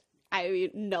just, I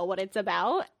know what it's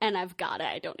about, and I've got it.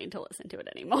 I don't need to listen to it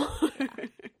anymore. Yeah.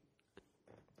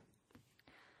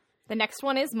 The next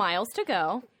one is Miles to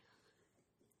Go.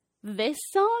 This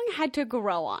song had to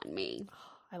grow on me.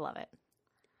 I love it.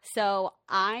 So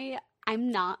I'm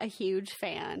not a huge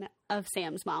fan of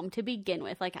Sam's mom to begin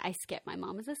with. Like, I skip my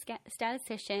mom as a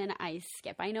statistician. I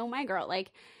skip I Know My Girl.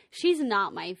 Like, she's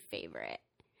not my favorite.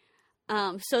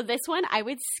 So this one I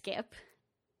would skip.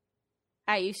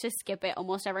 I used to skip it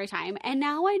almost every time. And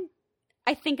now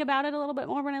I think about it a little bit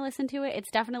more when I listen to it.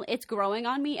 It's growing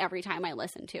on me every time I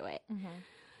listen to it. Mm-hmm.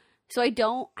 So I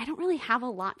don't really have a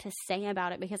lot to say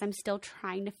about it because I'm still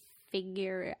trying to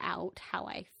figure out how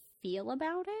I feel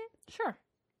about it. Sure.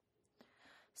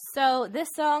 So this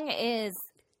song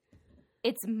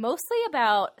it's mostly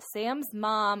about Sam's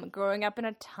mom growing up in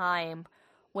a time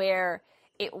where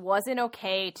it wasn't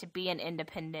okay to be an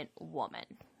independent woman.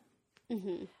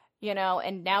 Mm-hmm. You know,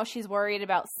 and now she's worried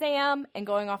about Sam and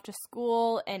going off to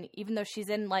school. And even though she's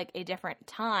in like a different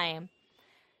time,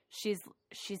 she's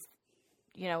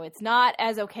you know, it's not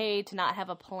as okay to not have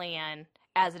a plan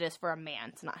as it is for a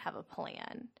man to not have a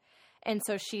plan. And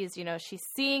so she's, you know, she's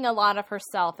seeing a lot of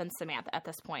herself in Samantha at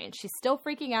this point. And she's still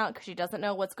freaking out because she doesn't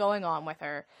know what's going on with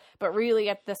her. But really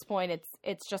at this point,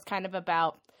 it's just kind of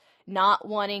about not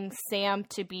wanting Sam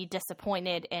to be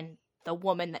disappointed in the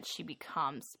woman that she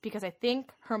becomes. Because I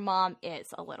think her mom is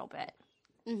a little bit.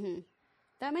 Mm-hmm.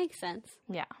 That makes sense.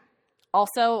 Yeah.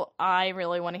 Also, I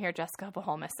really want to hear Jessica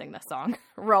Bahamas sing this song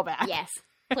real bad. Yes,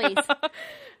 please.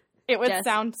 It would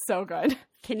sound so good.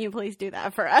 Can you please do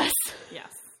that for us?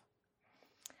 Yes.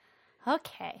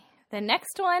 Okay. The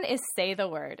next one is Say the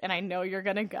Word. And I know you're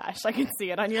going to gush. I can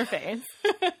see it on your face.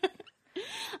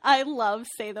 I love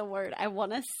Say the Word. I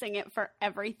want to sing it for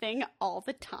everything all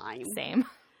the time. Same.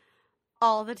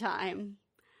 All the time.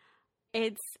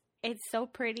 It's so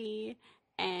pretty,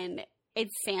 and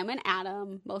it's Sam and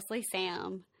Adam, mostly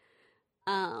Sam.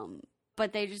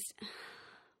 But they just,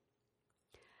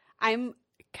 I'm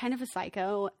kind of a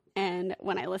psycho, and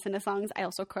when I listen to songs, I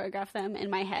also choreograph them in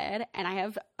my head, and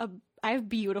I have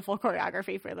beautiful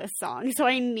choreography for this song, so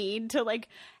I need to like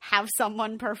have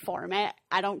someone perform it.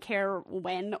 I don't care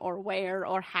when or where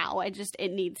or how.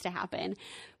 It needs to happen.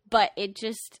 But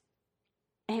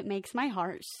it makes my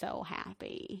heart so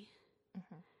happy.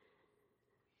 Mm-hmm.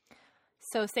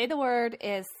 So Say the Word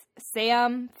is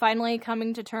Sam finally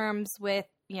coming to terms with,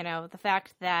 you know, the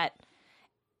fact that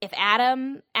if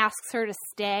Adam asks her to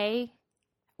stay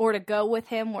or to go with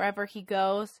him wherever he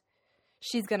goes,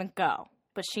 she's going to go.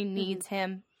 But she needs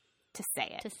him to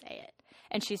say it.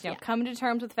 And she's, you know, coming to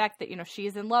terms with the fact that, you know,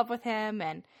 she's in love with him,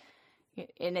 and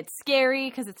it's scary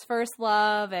because it's first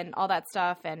love and all that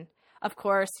stuff. And of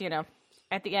course, you know,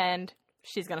 at the end,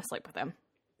 she's going to sleep with him.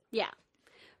 Yeah.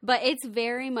 But it's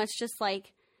very much just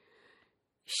like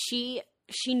she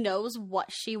knows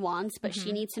what she wants, but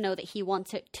she needs to know that he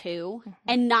wants it too.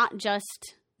 And not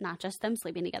just them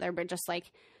sleeping together, but just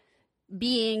like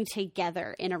being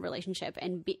together in a relationship.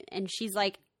 And she's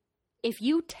like, if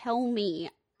you tell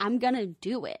me, I'm going to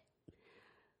do it.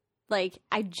 Like,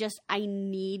 I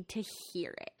need to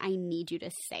hear it. I need you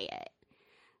to say it.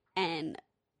 And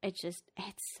it's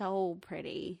so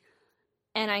pretty.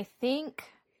 And I think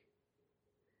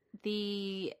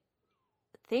the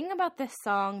thing about this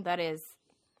song that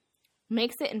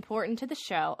makes it important to the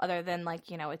show, other than like,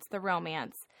 you know, it's the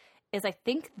romance, is I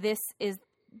think this is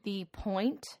the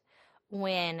point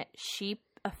when she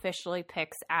officially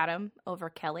picks Adam over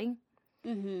Kelly.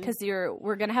 Because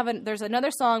there's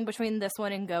another song between this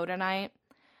one and Go Tonight,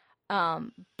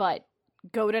 but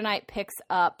Go Tonight picks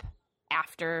up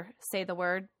after Say the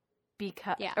Word,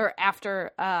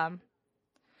 after after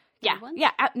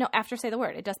Say the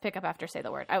Word. It does pick up after Say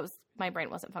the Word. My brain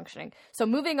wasn't functioning. So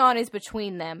Moving On is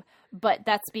between them, but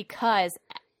that's because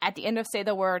at the end of Say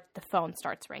the Word, the phone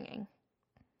starts ringing.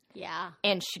 Yeah.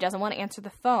 And she doesn't want to answer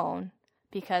the phone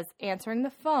because answering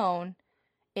the phone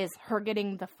is her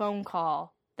getting the phone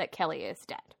call that Kelly is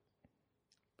dead.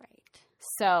 Right.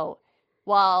 So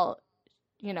while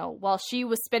she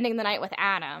was spending the night with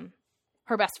Adam,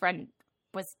 her best friend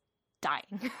was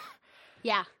dying.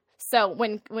 Yeah. So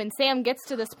when Sam gets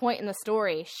to this point in the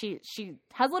story, she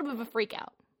has a little bit of a freak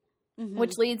out,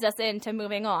 which leads us into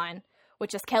Moving On,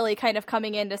 which is Kelly kind of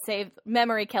coming in to save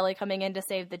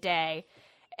the day,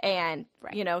 and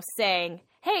saying,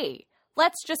 "Hey,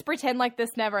 let's just pretend like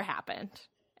this never happened."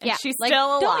 And she's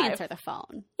still alive. Don't answer the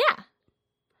phone. Yeah.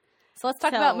 So let's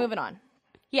talk about Moving On.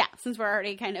 Yeah, since we're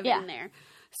already kind of in there.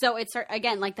 So it's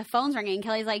again like the phone's ringing.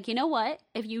 Kelly's like, you know what?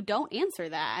 If you don't answer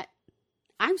that,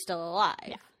 I'm still alive.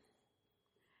 Yeah.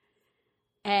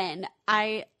 And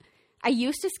I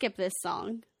used to skip this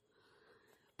song,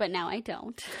 but now I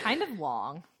don't. Kind of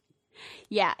long.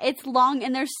 Yeah, it's long,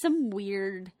 and there's some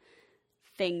weird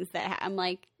things that I'm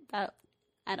like, I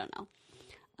don't know.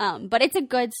 But it's a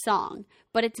good song,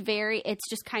 but it's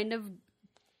just kind of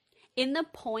in the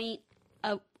point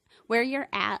of where you're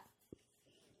at.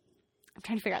 I'm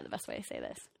trying to figure out the best way to say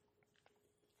this.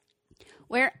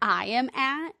 Where I am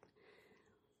at,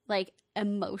 like,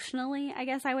 emotionally, I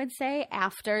guess I would say,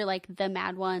 after like the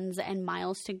Mad Ones and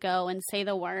Miles to Go and Say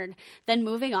the Word, then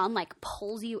Moving On like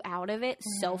pulls you out of it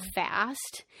so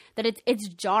fast that it's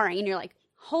jarring, and you're like,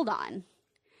 hold on.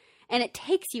 And it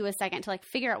takes you a second to like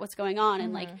figure out what's going on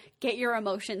and like get your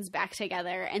emotions back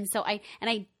together. And so I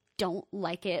don't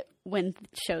like it when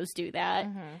shows do that.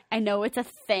 I know it's a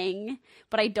thing,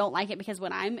 but I don't like it because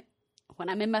when I'm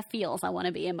in my feels, I want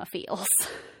to be in my feels.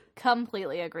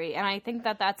 Completely agree. And I think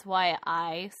that's why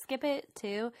I skip it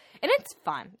too. And it's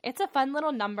fun. It's a fun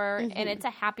little number, and it's a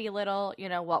happy little,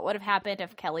 what would have happened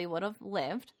if Kelly would have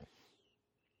lived.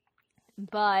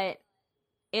 But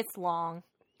it's long.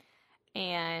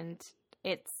 and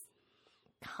it's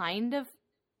kind of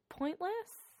pointless.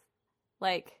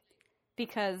 Like,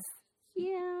 because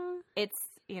it's,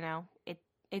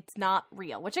 it's not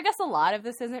real, which I guess a lot of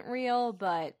this isn't real,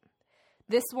 but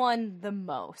this one the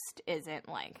most isn't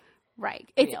like right.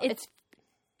 real. It's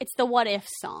the what if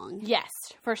song. Yes,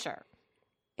 for sure.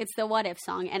 It's the what if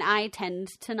song, and I tend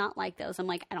to not like those. I'm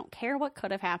like, I don't care what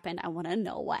could have happened. I want to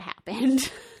know what happened.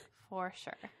 For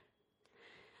sure. Do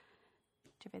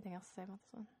you have anything else to say about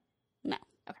this one? No.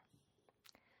 Okay.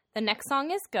 The next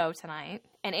song is Go Tonight,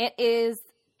 and it is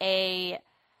I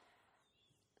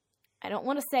don't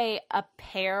want to say a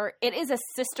pair. It is a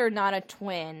sister, not a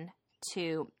twin,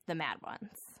 to the Mad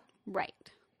Ones. Right.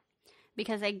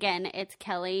 Because, again, it's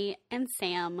Kelly and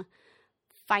Sam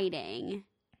fighting.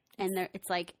 And it's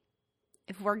like,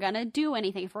 if we're going to do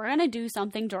anything, if we're going to do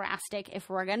something drastic, if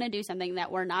we're going to do something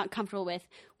that we're not comfortable with,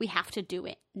 we have to do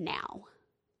it now.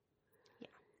 Yeah.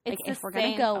 Like, if we're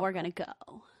going to go, we're going to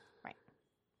go. Right.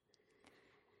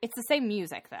 It's the same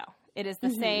music, though. It is the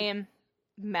same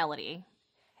melody.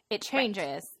 It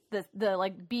changes. Right. The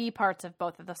like, B parts of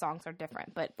both of the songs are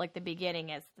different, but, like, the beginning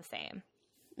is the same.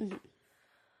 Mm-hmm.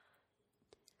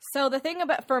 So the thing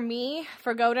about, for me,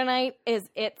 for Go Tonight, is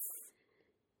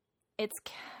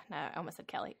no, I almost said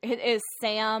Kelly. It is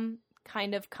Sam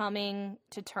kind of coming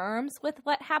to terms with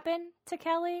what happened to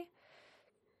Kelly.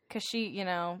 Because she,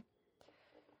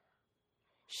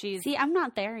 she's... See, I'm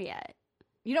not there yet.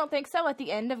 You don't think so? At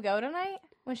the end of Go Tonight?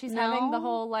 When she's having the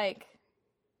whole, like...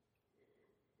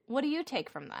 What do you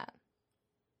take from that?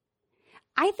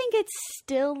 I think it's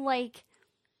still, like...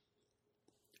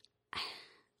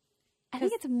 I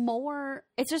think it's more...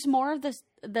 It's just more of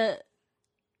the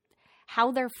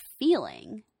how they're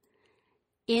feeling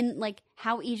in, like,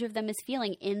 how each of them is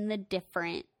feeling in their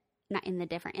different,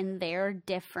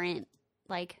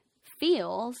 like,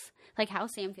 feels, like how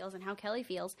Sam feels and how Kelly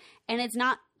feels. And it's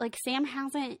not, like, she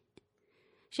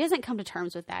hasn't come to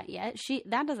terms with that yet.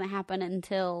 That doesn't happen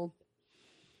until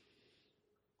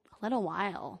a little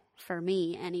while, for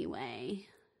me, anyway.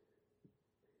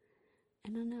 I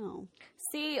don't know.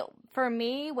 See, for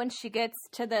me, when she gets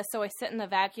to the, so I sit in the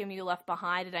vacuum you left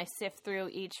behind, and I sift through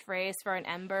each phrase for an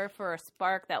ember, for a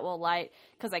spark that will light,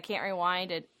 because I can't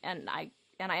rewind it, and I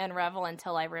unravel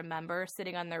until I remember,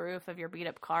 sitting on the roof of your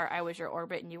beat-up car, I was your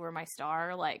orbit and you were my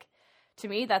star. Like, to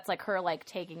me, that's, like, her, like,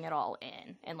 taking it all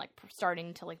in, and, like,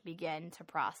 starting to, like, begin to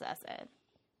process it.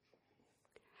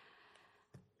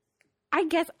 I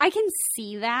guess I can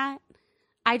see that.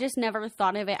 I just never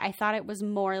thought of it. I thought it was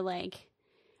more like,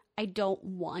 I don't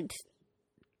want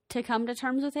to come to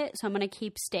terms with it, so I'm going to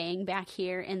keep staying back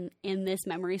here in this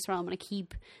memory swirl. I'm going to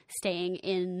keep staying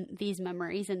in these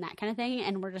memories and that kind of thing,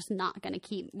 and we're just not going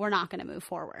to we're not going to move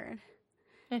forward.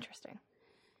 Interesting.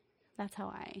 That's how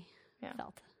I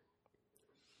felt.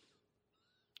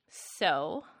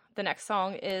 So, the next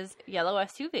song is Yellow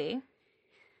SUV.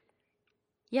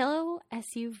 Yellow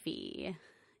SUV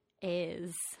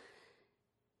is...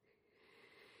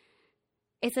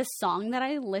 It's a song that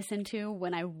I listen to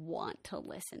when I want to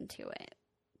listen to it.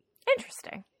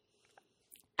 Interesting.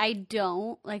 I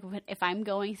don't, like, if I'm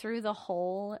going through the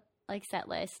whole, like, set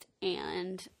list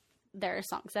and there are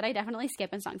songs that I definitely skip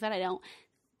and songs that I don't.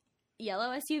 Yellow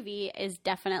SUV is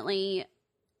definitely,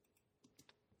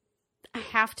 I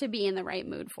have to be in the right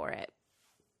mood for it.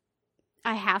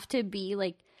 I have to be,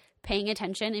 like, paying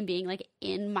attention and being, like,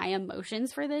 in my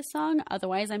emotions for this song.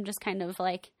 Otherwise, I'm just kind of,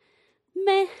 like,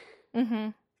 meh. Mm-hmm.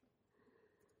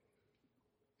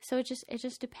 So it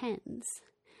just depends.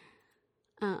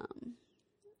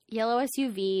 Yellow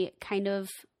SUV kind of,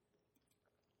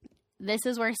 this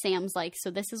is where Sam's like, so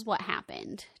this is what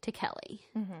happened to Kelly.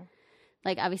 Mm-hmm.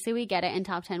 Like, obviously we get it in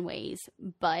Top 10 Ways,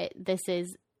 but this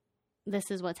is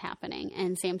what's happening.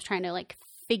 And Sam's trying to, like,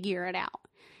 figure it out.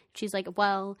 She's like,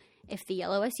 well, if the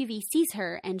yellow SUV sees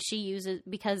her and she uses,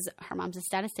 because her mom's a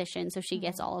statistician, so she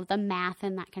gets all of the math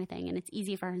and that kind of thing, and it's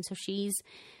easy for her, and so she's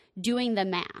doing the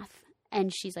math,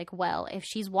 and she's like, well, if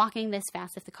she's walking this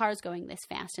fast, if the car's going this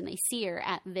fast, and they see her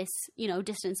at this,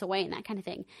 distance away and that kind of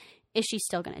thing, is she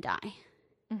still going to die?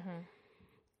 Mm-hmm.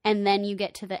 And then you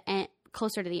get to the end,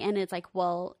 closer to the end, and it's like,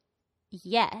 well,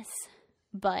 yes,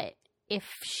 but if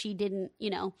she didn't,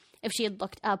 if she had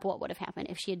looked up, what would have happened?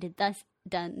 If she had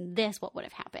done this, what would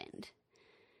have happened?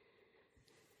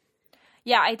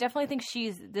 Yeah, I definitely think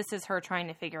this is her trying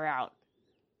to figure out.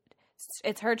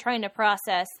 It's her trying to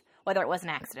process whether it was an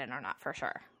accident or not, for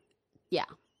sure. Yeah.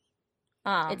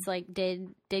 It's like,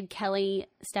 did Kelly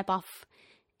step off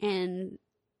and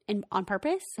on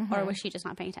purpose, mm-hmm. or was she just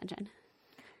not paying attention?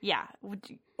 Yeah.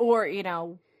 Or,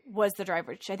 was the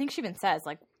driver, I think she even says,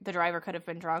 like, the driver could have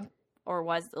been drunk, or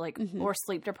was like, Mm-hmm. or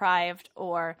sleep deprived,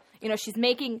 or, you know, she's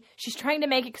trying to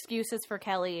make excuses for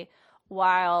Kelly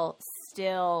while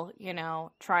still, you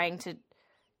know, trying to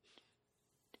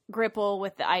grapple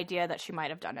with the idea that she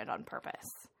might have done it on purpose.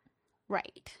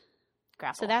 Right.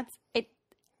 Grapple. So that's it.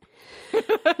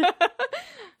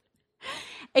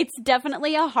 It's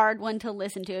definitely a hard one to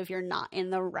listen to if you're not in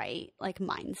the right like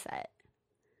mindset,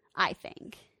 I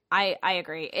think. I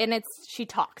agree. And she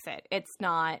talks it. It's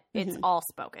not, it's all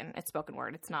spoken. It's spoken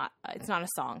word. It's not a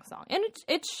song. And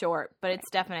it's short, but it's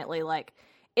definitely like,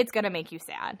 it's going to make you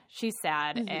sad. She's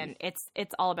sad, and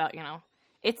it's all about, you know,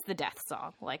 it's the death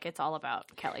song. Like, it's all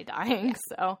about Kelly dying. Yeah.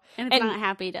 So, and it's not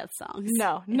happy death songs.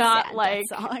 No, it's not like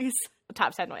songs.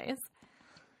 Top 10 ways.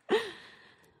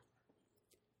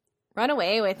 Run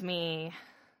Away With Me.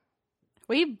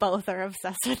 We both are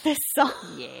obsessed with this song.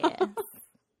 Yeah.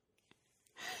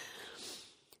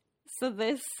 So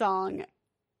this song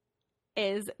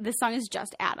is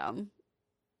just Adam.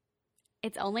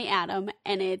 It's only Adam,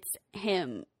 and it's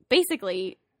him.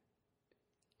 Basically,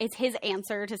 it's his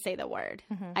answer to say the word,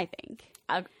 I think.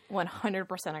 I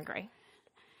 100% agree.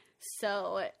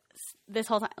 So this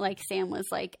whole time, like, Sam was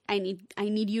like, I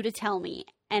need you to tell me.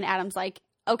 And Adam's like,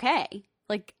 okay,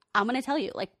 like, I'm going to tell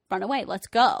you, like, run away. Let's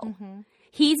go.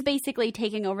 He's basically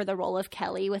taking over the role of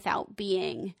Kelly without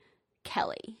being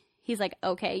Kelly. He's like,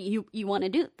 okay, you want to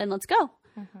do it, then let's go.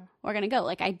 We're going to go.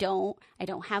 Like, I don't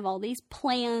have all these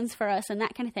plans for us and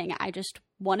that kind of thing. I just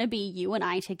want to be you and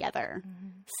I together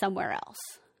somewhere else.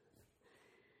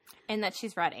 And that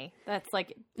she's ready. That's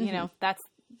like, you know,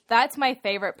 that's my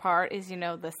favorite part is, you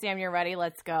know, the Sam, you're ready,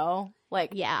 let's go.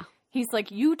 Like, yeah. He's like,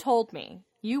 you told me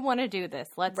you want to do this.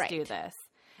 Let's do this.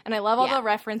 And I love all the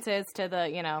references to the,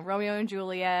 you know, Romeo and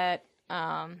Juliet,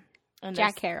 and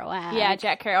Jack Kerouac. Yeah,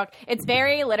 Jack Kerouac. It's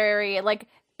very literary.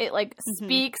 It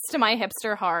speaks to my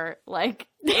hipster heart. Like,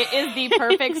 it is the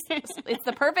perfect, it's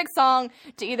the perfect song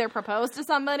to either propose to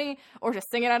somebody or to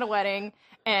sing it at a wedding.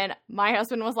 And my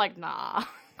husband was like, nah.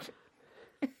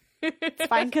 It's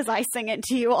fine because I sing it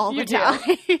to you all the time.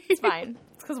 It's fine.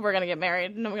 It's because we're going to get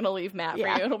married and I'm going to leave Matt for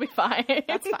you. It'll be fine.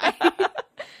 That's fine.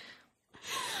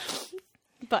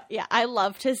 But yeah, I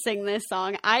love to sing this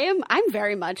song. I'm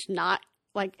very much not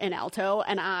like an alto,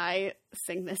 and I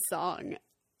sing this song,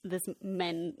 this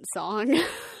men song,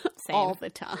 all the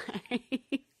time.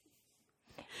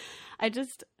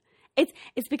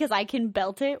 It's because I can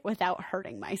belt it without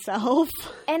hurting myself.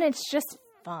 And it's just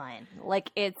fun.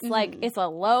 Like, it's like, it's a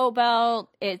low belt.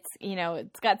 It's, you know,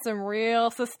 it's got some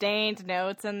real sustained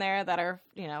notes in there that are,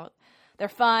 you know, they're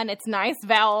fun. It's nice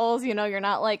vowels. You know, you're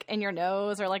not like in your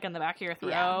nose or like in the back of your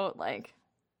throat. Yeah. Like,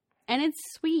 and it's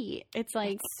sweet. It's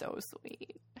like, it's so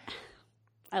sweet.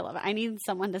 I love it. I need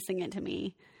someone to sing it to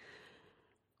me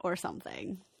or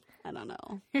something. I don't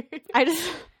know. I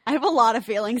have a lot of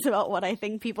feelings about what I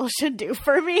think people should do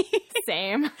for me.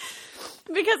 Same.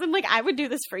 Because I'm like, I would do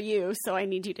this for you, so I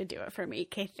need you to do it for me.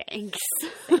 Okay, thanks.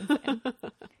 Same.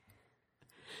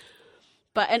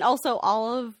 But, and also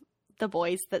all of the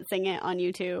boys that sing it on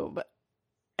YouTube,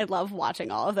 I love watching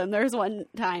all of them. There's one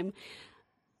time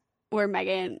where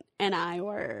Megan and I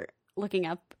were looking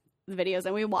up the videos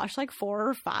and we watched like 4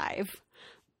 or 5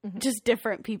 just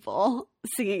different people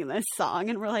singing this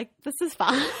song, and we're like, this is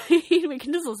fine. We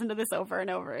can just listen to this over and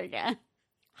over again.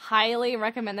 Highly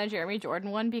recommend the Jeremy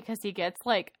Jordan one because he gets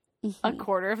like a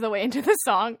quarter of the way into the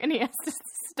song and he has to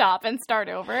stop and start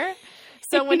over.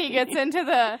 So when he gets into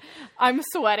the I'm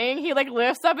sweating, he like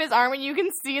lifts up his arm and you can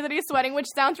see that he's sweating, which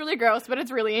sounds really gross, but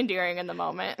it's really endearing in the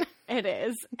moment. It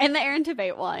is. And the Aaron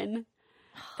Tveit one,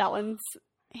 that one's,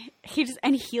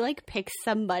 he like picks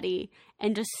somebody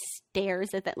and just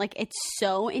stares at that. Like, it's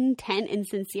so intent and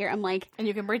sincere. I'm like, and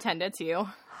you can pretend it's you.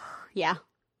 Yeah,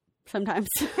 sometimes.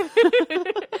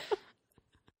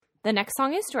 The next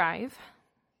song is Drive.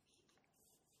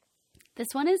 This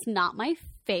one is not my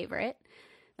favorite.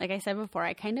 Like I said before,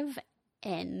 I kind of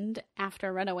end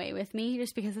after Run Away With Me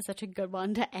just because it's such a good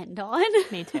one to end on.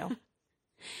 Me too.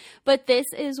 But this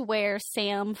is where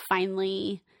Sam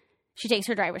finally, she takes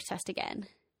her driver's test again.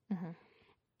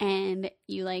 And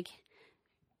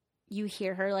you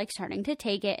hear her like starting to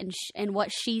take it and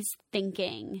what she's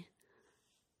thinking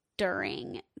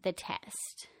during the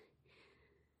test.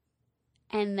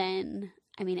 And then,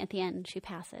 I mean, at the end, she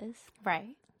passes.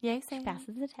 Right. Yay, Sam. She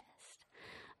passes the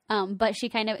test. But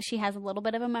she has a little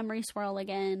bit of a memory swirl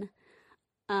again.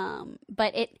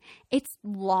 But it's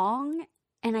long,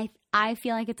 and I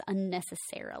feel like it's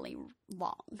unnecessarily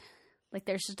long. Like,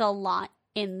 there's just a lot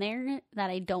in there that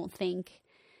I don't think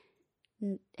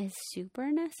is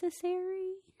super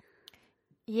necessary.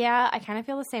 Yeah, I kind of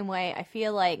feel the same way. I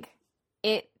feel like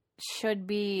it should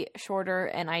be shorter,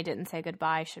 and I Didn't Say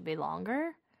Goodbye should be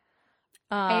longer.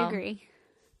 I agree.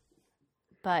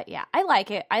 But yeah, I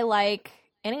like it. I like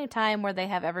any time where they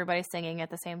have everybody singing at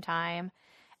the same time,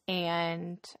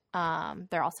 and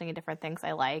they're all singing different things.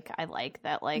 I like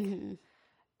that, like,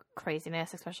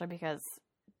 craziness, especially because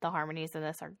the harmonies in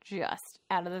this are just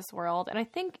out of this world, and I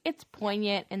think it's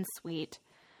poignant and sweet.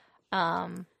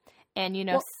 And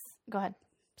go ahead.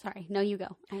 Sorry, no, you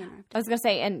go. I interrupted. I was gonna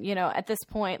say, and at this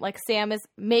point, like, Sam is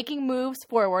making moves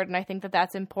forward, and I think that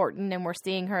that's important, and we're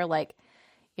seeing her, like,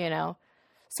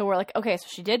 so we're like, okay, so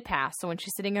she did pass. So when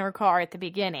she's sitting in her car at the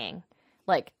beginning,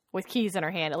 like, with keys in her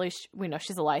hand, at least we know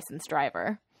she's a licensed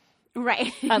driver.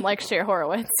 Right. Unlike Cher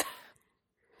Horowitz.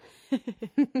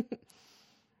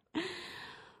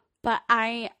 But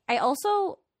I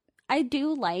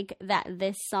do like that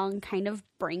this song kind of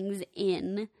brings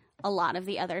in a lot of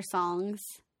the other songs.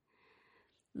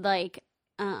 Like,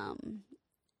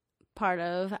 part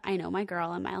of I Know My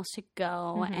Girl and Miles to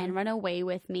Go and Run Away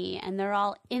With Me, and they're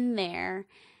all in there.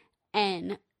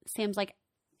 And Sam's like,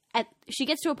 she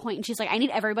gets to a point and she's like, I need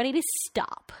everybody to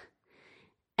stop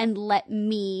and let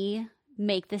me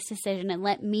make this decision and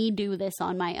let me do this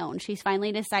on my own. She's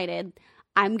finally decided,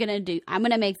 I'm going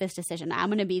to make this decision. I'm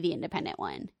going to be the independent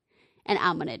one, and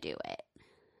I'm going to do it.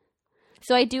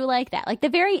 So I do like that. Like, the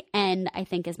very end, I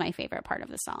think, is my favorite part of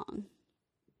the song.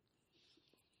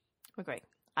 Agree.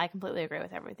 I completely agree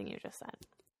with everything you just said.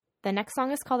 The next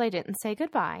song is called I Didn't Say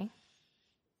Goodbye.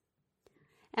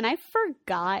 And I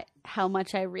forgot how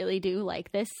much I really do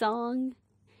like this song,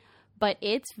 but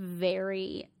it's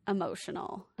very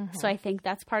emotional. So I think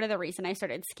that's part of the reason I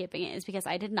started skipping it, is because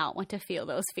I did not want to feel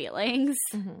those feelings.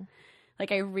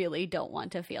 Like, I really don't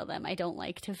want to feel them. I don't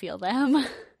like to feel them.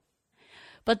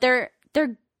 But they're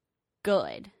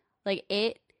good. Like,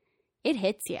 it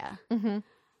hits you.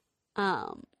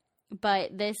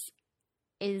 But this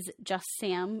is just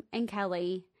Sam and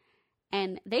Kelly,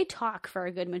 and they talk for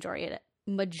a good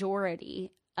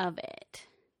majority of it.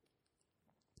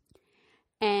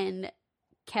 And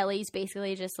Kelly's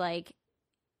basically just like,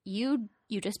 you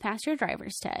just passed your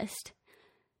driver's test,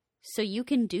 so you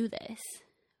can do this,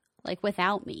 like,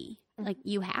 without me. Like,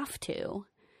 you have to,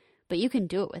 but you can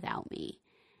do it without me.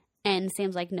 And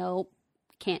Sam's like, nope,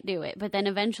 can't do it. But then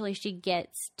eventually she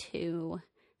gets to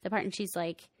the part and she's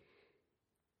like,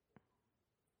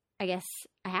 I guess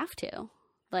I have to.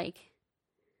 Like,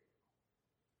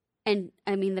 and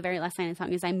I mean, the very last line of the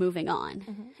song is, I'm moving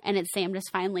on. And it's Sam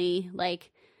just finally like,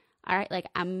 all right, like,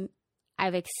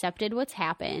 I've accepted what's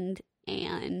happened,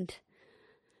 and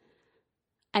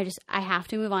I have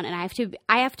to move on, and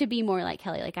I have to be more like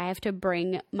Kelly. Like, I have to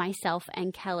bring myself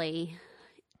and Kelly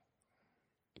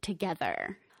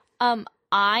together.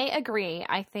 I agree.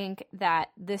 I think that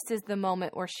this is the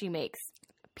moment where she makes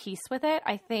peace with it.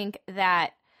 I think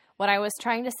that what I was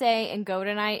trying to say in Go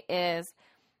Tonight is,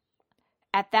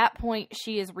 at that point,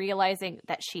 she is realizing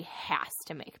that she has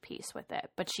to make peace with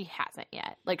it, but she hasn't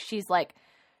yet. Like, she's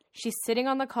sitting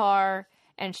on the car,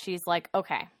 and she's like,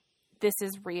 okay, this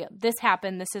is real. This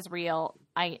happened. This is real.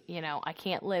 I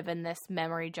can't live in this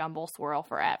memory jumble swirl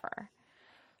forever.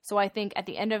 So I think at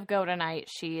the end of Go Tonight,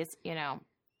 she's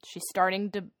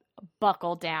starting to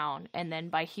buckle down, and then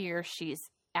by here, she's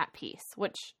at peace,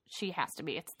 which she has to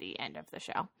be. It's the end of the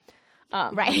show.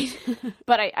 Right.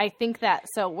 But I think that,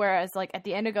 so whereas, like, at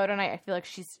the end of Go Tonight, I feel like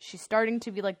she's starting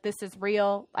to be like, this is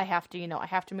real. I have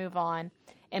to move on.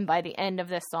 And by the end of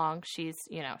this song, she's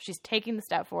taking the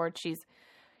step forward. She's,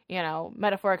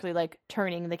 metaphorically, like,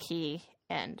 turning the key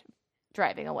and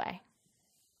driving away.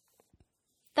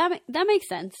 That makes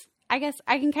sense. I guess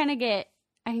I can kind of get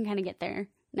there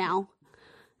now.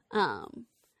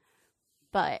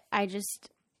 But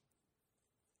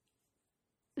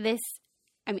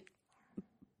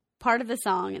part of the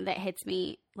song that hits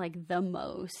me, like, the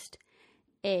most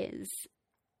is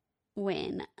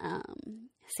when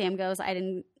Sam goes, I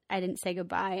didn't say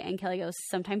goodbye, and Kelly goes,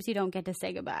 sometimes you don't get to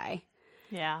say goodbye.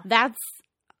 Yeah. That's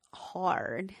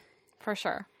hard. For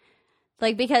sure.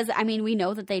 Like, because, I mean, we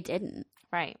know that they didn't.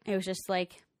 Right. It was just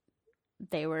like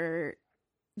they were,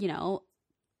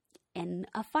 in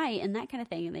a fight and that kind of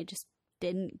thing, and they just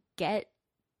didn't get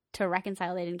to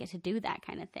reconcile. They didn't get to do that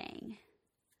kind of thing.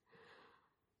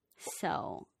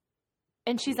 So.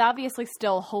 And she's obviously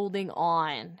still holding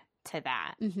on to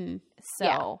that.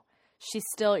 So she's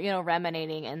still,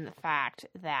 ruminating in the fact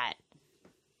that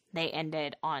they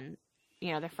ended on,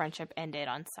 their friendship ended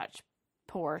on such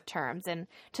poor terms. And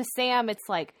to Sam, it's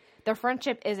like their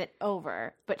friendship isn't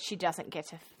over, but she doesn't get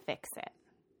to fix it.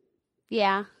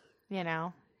 Yeah.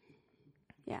 Yeah.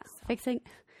 So. Fixing.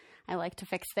 I like to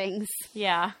fix things.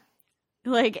 Yeah.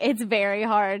 Like, it's very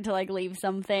hard to, like, leave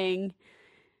something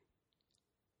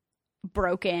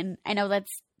broken. I know that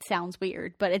sounds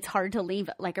weird, but it's hard to leave,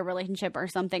 like, a relationship or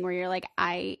something where you're like,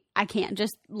 I can't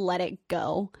just let it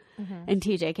go. Mm-hmm. And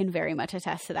TJ can very much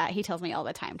attest to that. He tells me all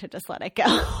the time to just let it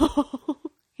go.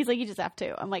 He's like, you just have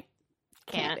to. I'm like,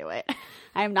 can't do it.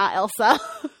 I am not Elsa.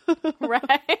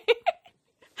 Right.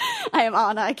 I am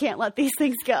Anna. I can't let these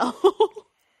things go.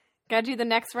 Gotta do the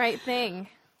next right thing.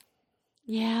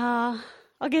 Yeah,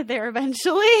 I'll get there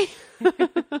eventually.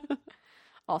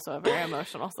 Also a very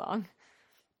emotional song.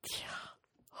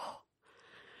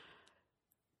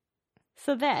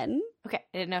 So then... Okay,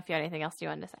 I didn't know if you had anything else you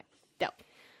wanted to say. No.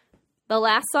 The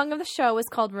last song of the show is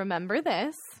called Remember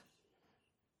This.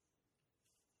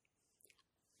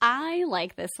 I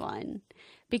like this one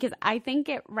because I think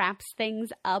it wraps things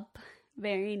up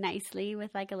very nicely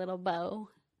with like a little bow.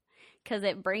 Because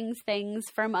it brings things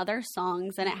from other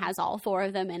songs and it has all 4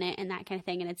 of them in it and that kind of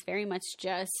thing. And it's very much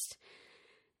just...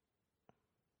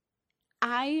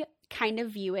 I kind of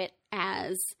view it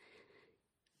as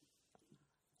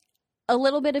a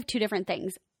little bit of 2 different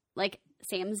things. Like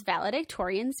Sam's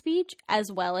valedictorian speech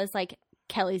as well as like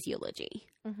Kelly's eulogy.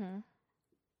 Mm-hmm.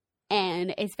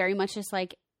 And it's very much just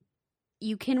like,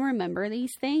 you can remember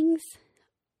these things,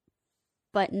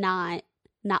 but not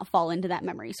fall into that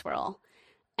memory swirl.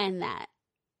 And that,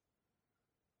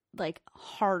 like,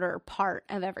 harder part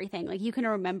of everything. Like, you can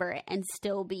remember it and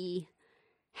still be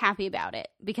happy about it.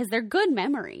 Because they're good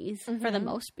memories for the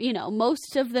most,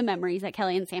 most of the memories that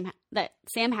Kelly and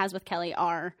Sam has with Kelly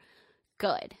are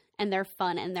good. And they're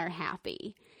fun and they're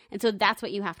happy. And so that's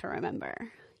what you have to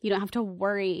remember. You don't have to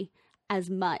worry as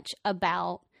much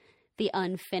about the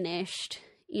unfinished,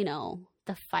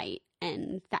 the fight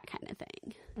and that kind of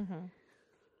thing. Mm-hmm.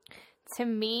 To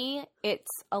me,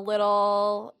 it's a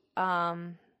little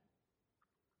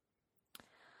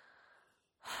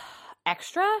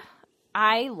extra.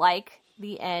 I like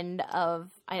the end of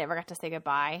I Never Got to Say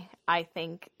Goodbye. I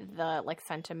think the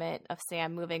sentiment of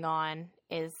Sam moving on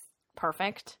is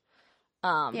perfect.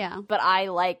 Yeah. But I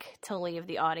like to leave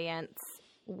the audience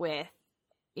with,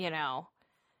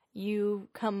 you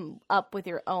come up with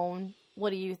your own,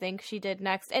 what do you think she did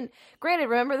next? And granted,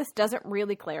 remember, this doesn't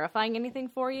really clarifying anything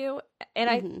for you. And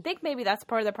I think maybe that's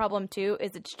part of the problem too,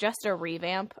 is it's just a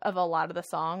revamp of a lot of the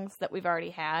songs that we've already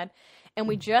had. And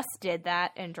we just did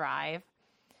that in Drive.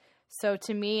 So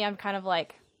to me, I'm kind of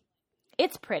like,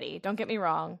 it's pretty, don't get me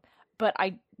wrong, but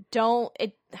I don't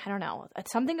know.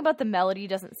 Something about the melody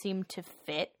doesn't seem to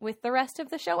fit with the rest of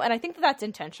the show. And I think that's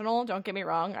intentional, don't get me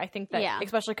wrong. I think that,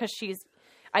 especially because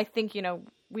I think,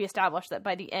 we established that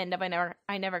by the end of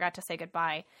I Never Got to Say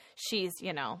Goodbye, she's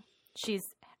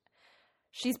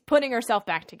putting herself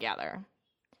back together.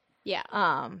 Yeah.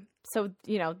 So,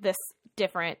 this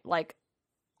different,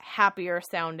 happier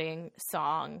sounding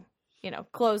song,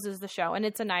 closes the show. And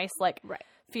it's a nice,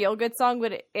 feel good song,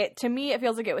 but it to me, it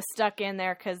feels like it was stuck in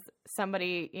there because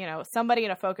somebody in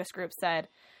a focus group said,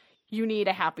 you need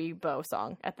a happy bow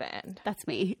song at the end. That's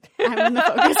me. I'm in the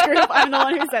focus group. I'm the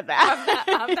one who said that.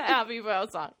 I'm the happy bow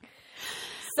song.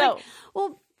 So,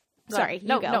 sorry.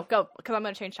 No, go. Because I'm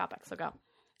going to change topics, so go.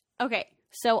 Okay.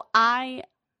 So I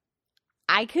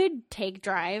could take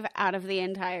Drive out of the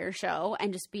entire show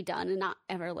and just be done and not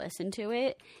ever listen to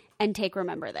it and take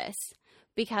Remember This.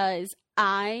 Because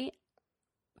I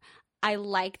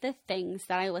like the things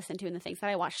that I listen to and the things that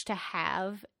I watch to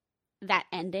have that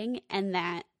ending, and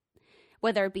that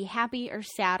whether it be happy or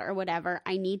sad or whatever,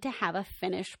 I need to have a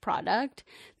finished product,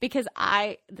 because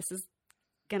this is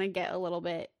going to get a little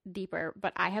bit deeper,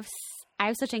 but I have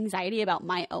such anxiety about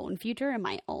my own future and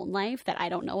my own life that I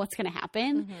don't know what's going to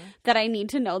happen, that I need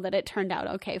to know that it turned out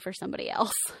okay for somebody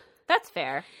else. That's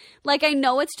fair. Like, I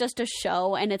know it's just a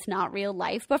show and it's not real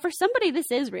life, but for somebody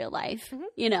this is real life,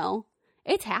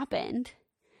 it's happened.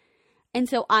 And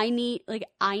so I need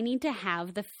to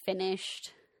have the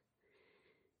finished,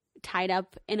 tied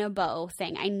up in a bow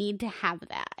thing. I need to have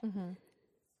that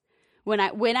when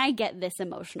I get this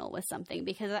emotional with something,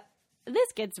 because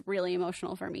this gets really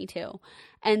emotional for me too.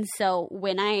 And so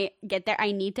when I get there,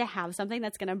 I need to have something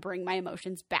that's going to bring my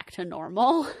emotions back to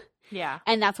normal. Yeah.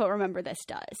 And that's what Remember This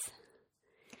does.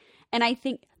 And I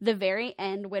think the very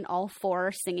end, when all 4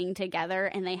 are singing together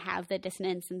and they have the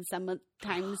dissonance and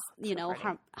sometimes,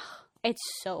 it's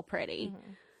so pretty.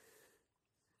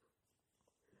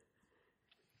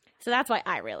 So that's why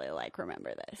I really like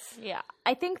Remember This. Yeah.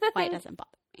 I think the why thing... it doesn't bother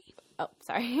me. Oh,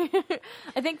 sorry.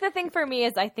 I think the thing for me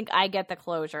is I think I get the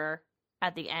closure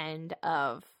at the end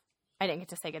of I didn't get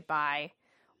to say goodbye,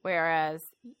 whereas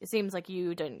it seems like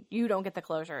you don't get the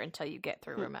closure until you get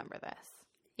through Remember This.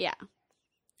 Yeah. So.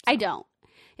 I don't.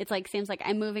 It's like Sam's like,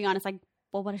 I'm moving on. It's like,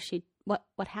 well, what is she? What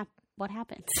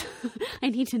happens? I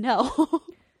need to know.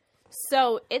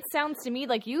 So it sounds to me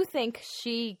like you think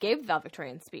she gave the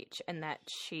valedictorian speech and that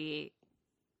she,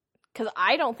 because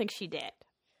I don't think she did.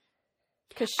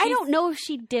 Because I don't know if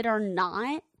she did or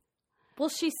not. Well,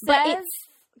 she But says.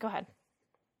 Go ahead.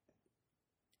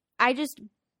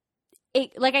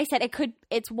 Like I said,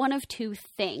 it's one of two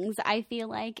things. I feel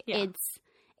like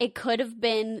it could have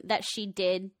been that she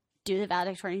did do the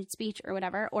valedictorian speech or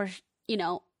whatever, or, you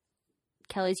know,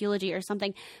 Kelly's eulogy or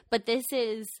something. But this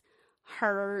is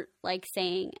her, like,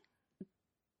 saying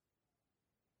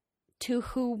to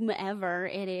whomever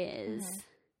it is,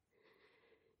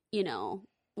 you know,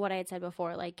 what I had said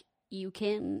before, like, you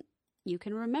can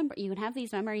remember, you can have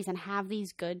these memories and have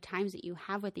these good times that you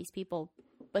have with these people,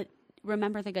 but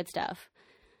remember the good stuff.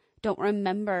 Don't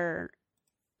remember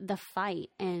the fight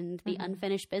and the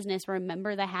unfinished business.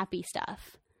 Remember the happy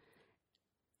stuff.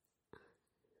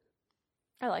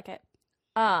 I like it.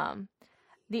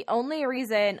 The only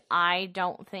reason I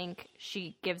don't think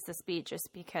she gives the speech is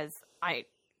because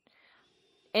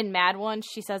in Mad One,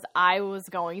 she says, I was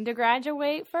going to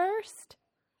graduate first.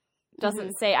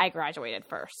 Doesn't say I graduated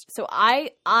first. So I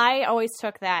always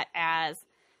took that as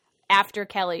after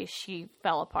Kelly, she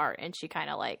fell apart and she kind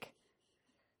of like,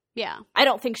 I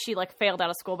don't think she like failed out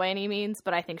of school by any means,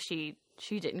 but I think she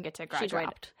didn't get to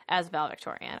graduate as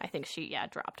valedictorian. I think she,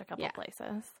 dropped a couple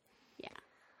places. Yeah.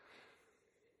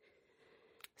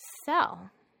 So,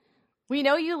 we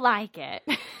know you like it.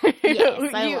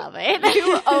 Yes, I love it.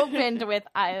 You opened with,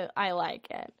 I like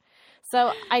it.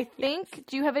 So, I think,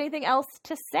 do you have anything else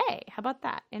to say? How about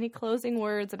that? Any closing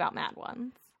words about Mad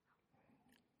Ones?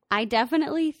 I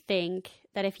definitely think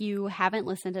that if you haven't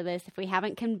listened to this, if we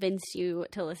haven't convinced you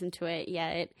to listen to it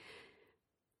yet,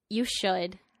 you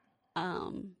should.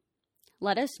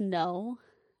 Let us know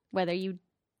whether you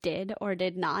did or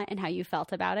did not and how you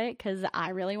felt about it, because I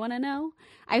really want to know.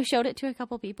 I've showed it to a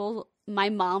couple people. My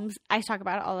mom's, I talk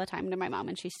about it all the time to my mom,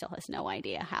 and she still has no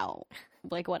idea how,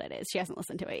 like, what it is. She hasn't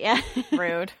listened to it yet.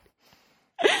 Rude.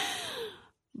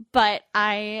 But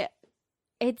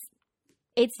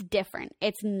it's different.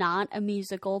 It's not a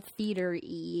musical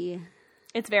theater-y.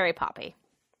 It's very poppy.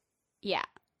 Yeah.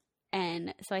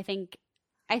 And so I think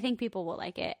people will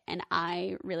like it, and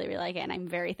I really, really like it, and I'm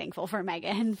very thankful for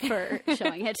Megan for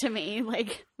showing it to me,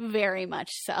 like, very much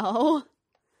so.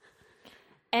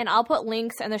 And I'll put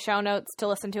links in the show notes to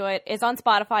listen to it. It's on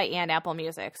Spotify and Apple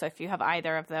Music, so if you have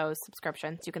either of those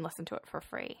subscriptions, you can listen to it for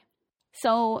free.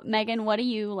 So, Megan, what do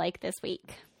you like this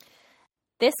week?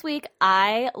 This week,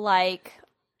 I like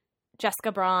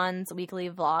Jessica Braun's weekly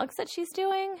vlogs that she's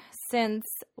doing. Since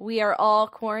we are all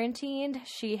quarantined,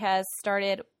 she has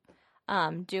started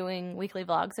doing weekly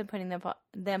vlogs and putting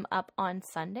them up on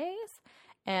Sundays.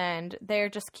 And they're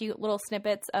just cute little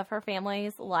snippets of her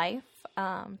family's life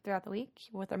throughout the week,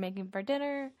 what they're making for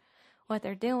dinner, what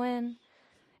they're doing.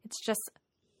 It's just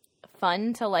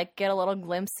fun to, like, get a little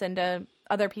glimpse into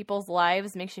other people's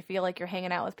lives. Makes you feel like you're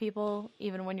hanging out with people,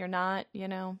 even when you're not, you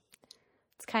know.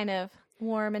 It's kind of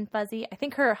warm and fuzzy. I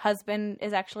think her husband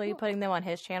is actually putting them on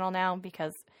his channel now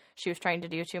because she was trying to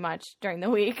do too much during the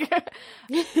week.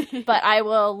 But I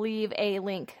will leave a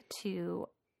link to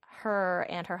her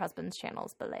and her husband's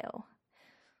channels below.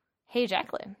 Hey,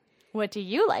 Jacqueline, what do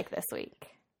you like this week?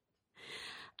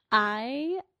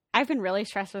 I've been really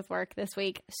stressed with work this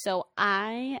week, so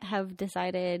I have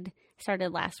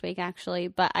started last week actually,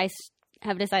 but I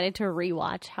have decided to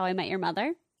rewatch How I Met Your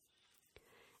Mother.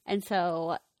 And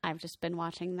so I've just been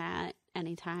watching that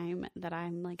anytime that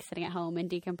I'm, like, sitting at home and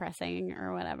decompressing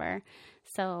or whatever.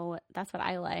 So that's what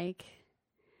I like.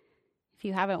 If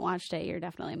you haven't watched it, you're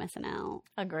definitely missing out.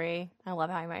 Agree. I love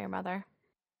How I Met Your Mother.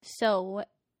 So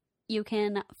you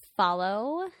can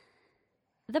follow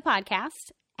the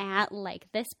podcast at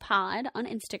Like This Pod on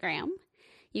Instagram.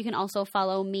 You can also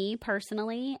follow me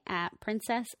personally at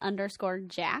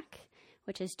princess_Jack,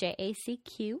 which is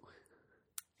JACQ.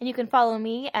 And you can follow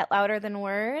me at Louder Than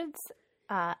Words,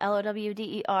 LOWDER.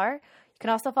 You can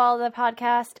also follow the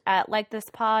podcast at Like This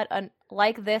 _pod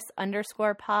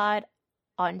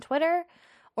on Twitter,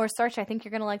 or search I Think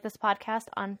You're Gonna Like This Podcast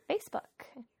on Facebook.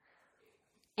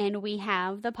 And we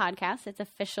have the podcast. It's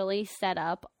officially set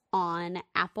up on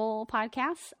Apple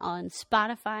Podcasts, on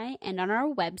Spotify, and on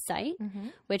our website,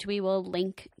 which we will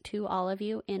link to all of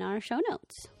you in our show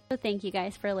notes. So thank you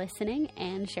guys for listening,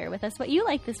 and share with us what you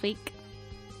like this week.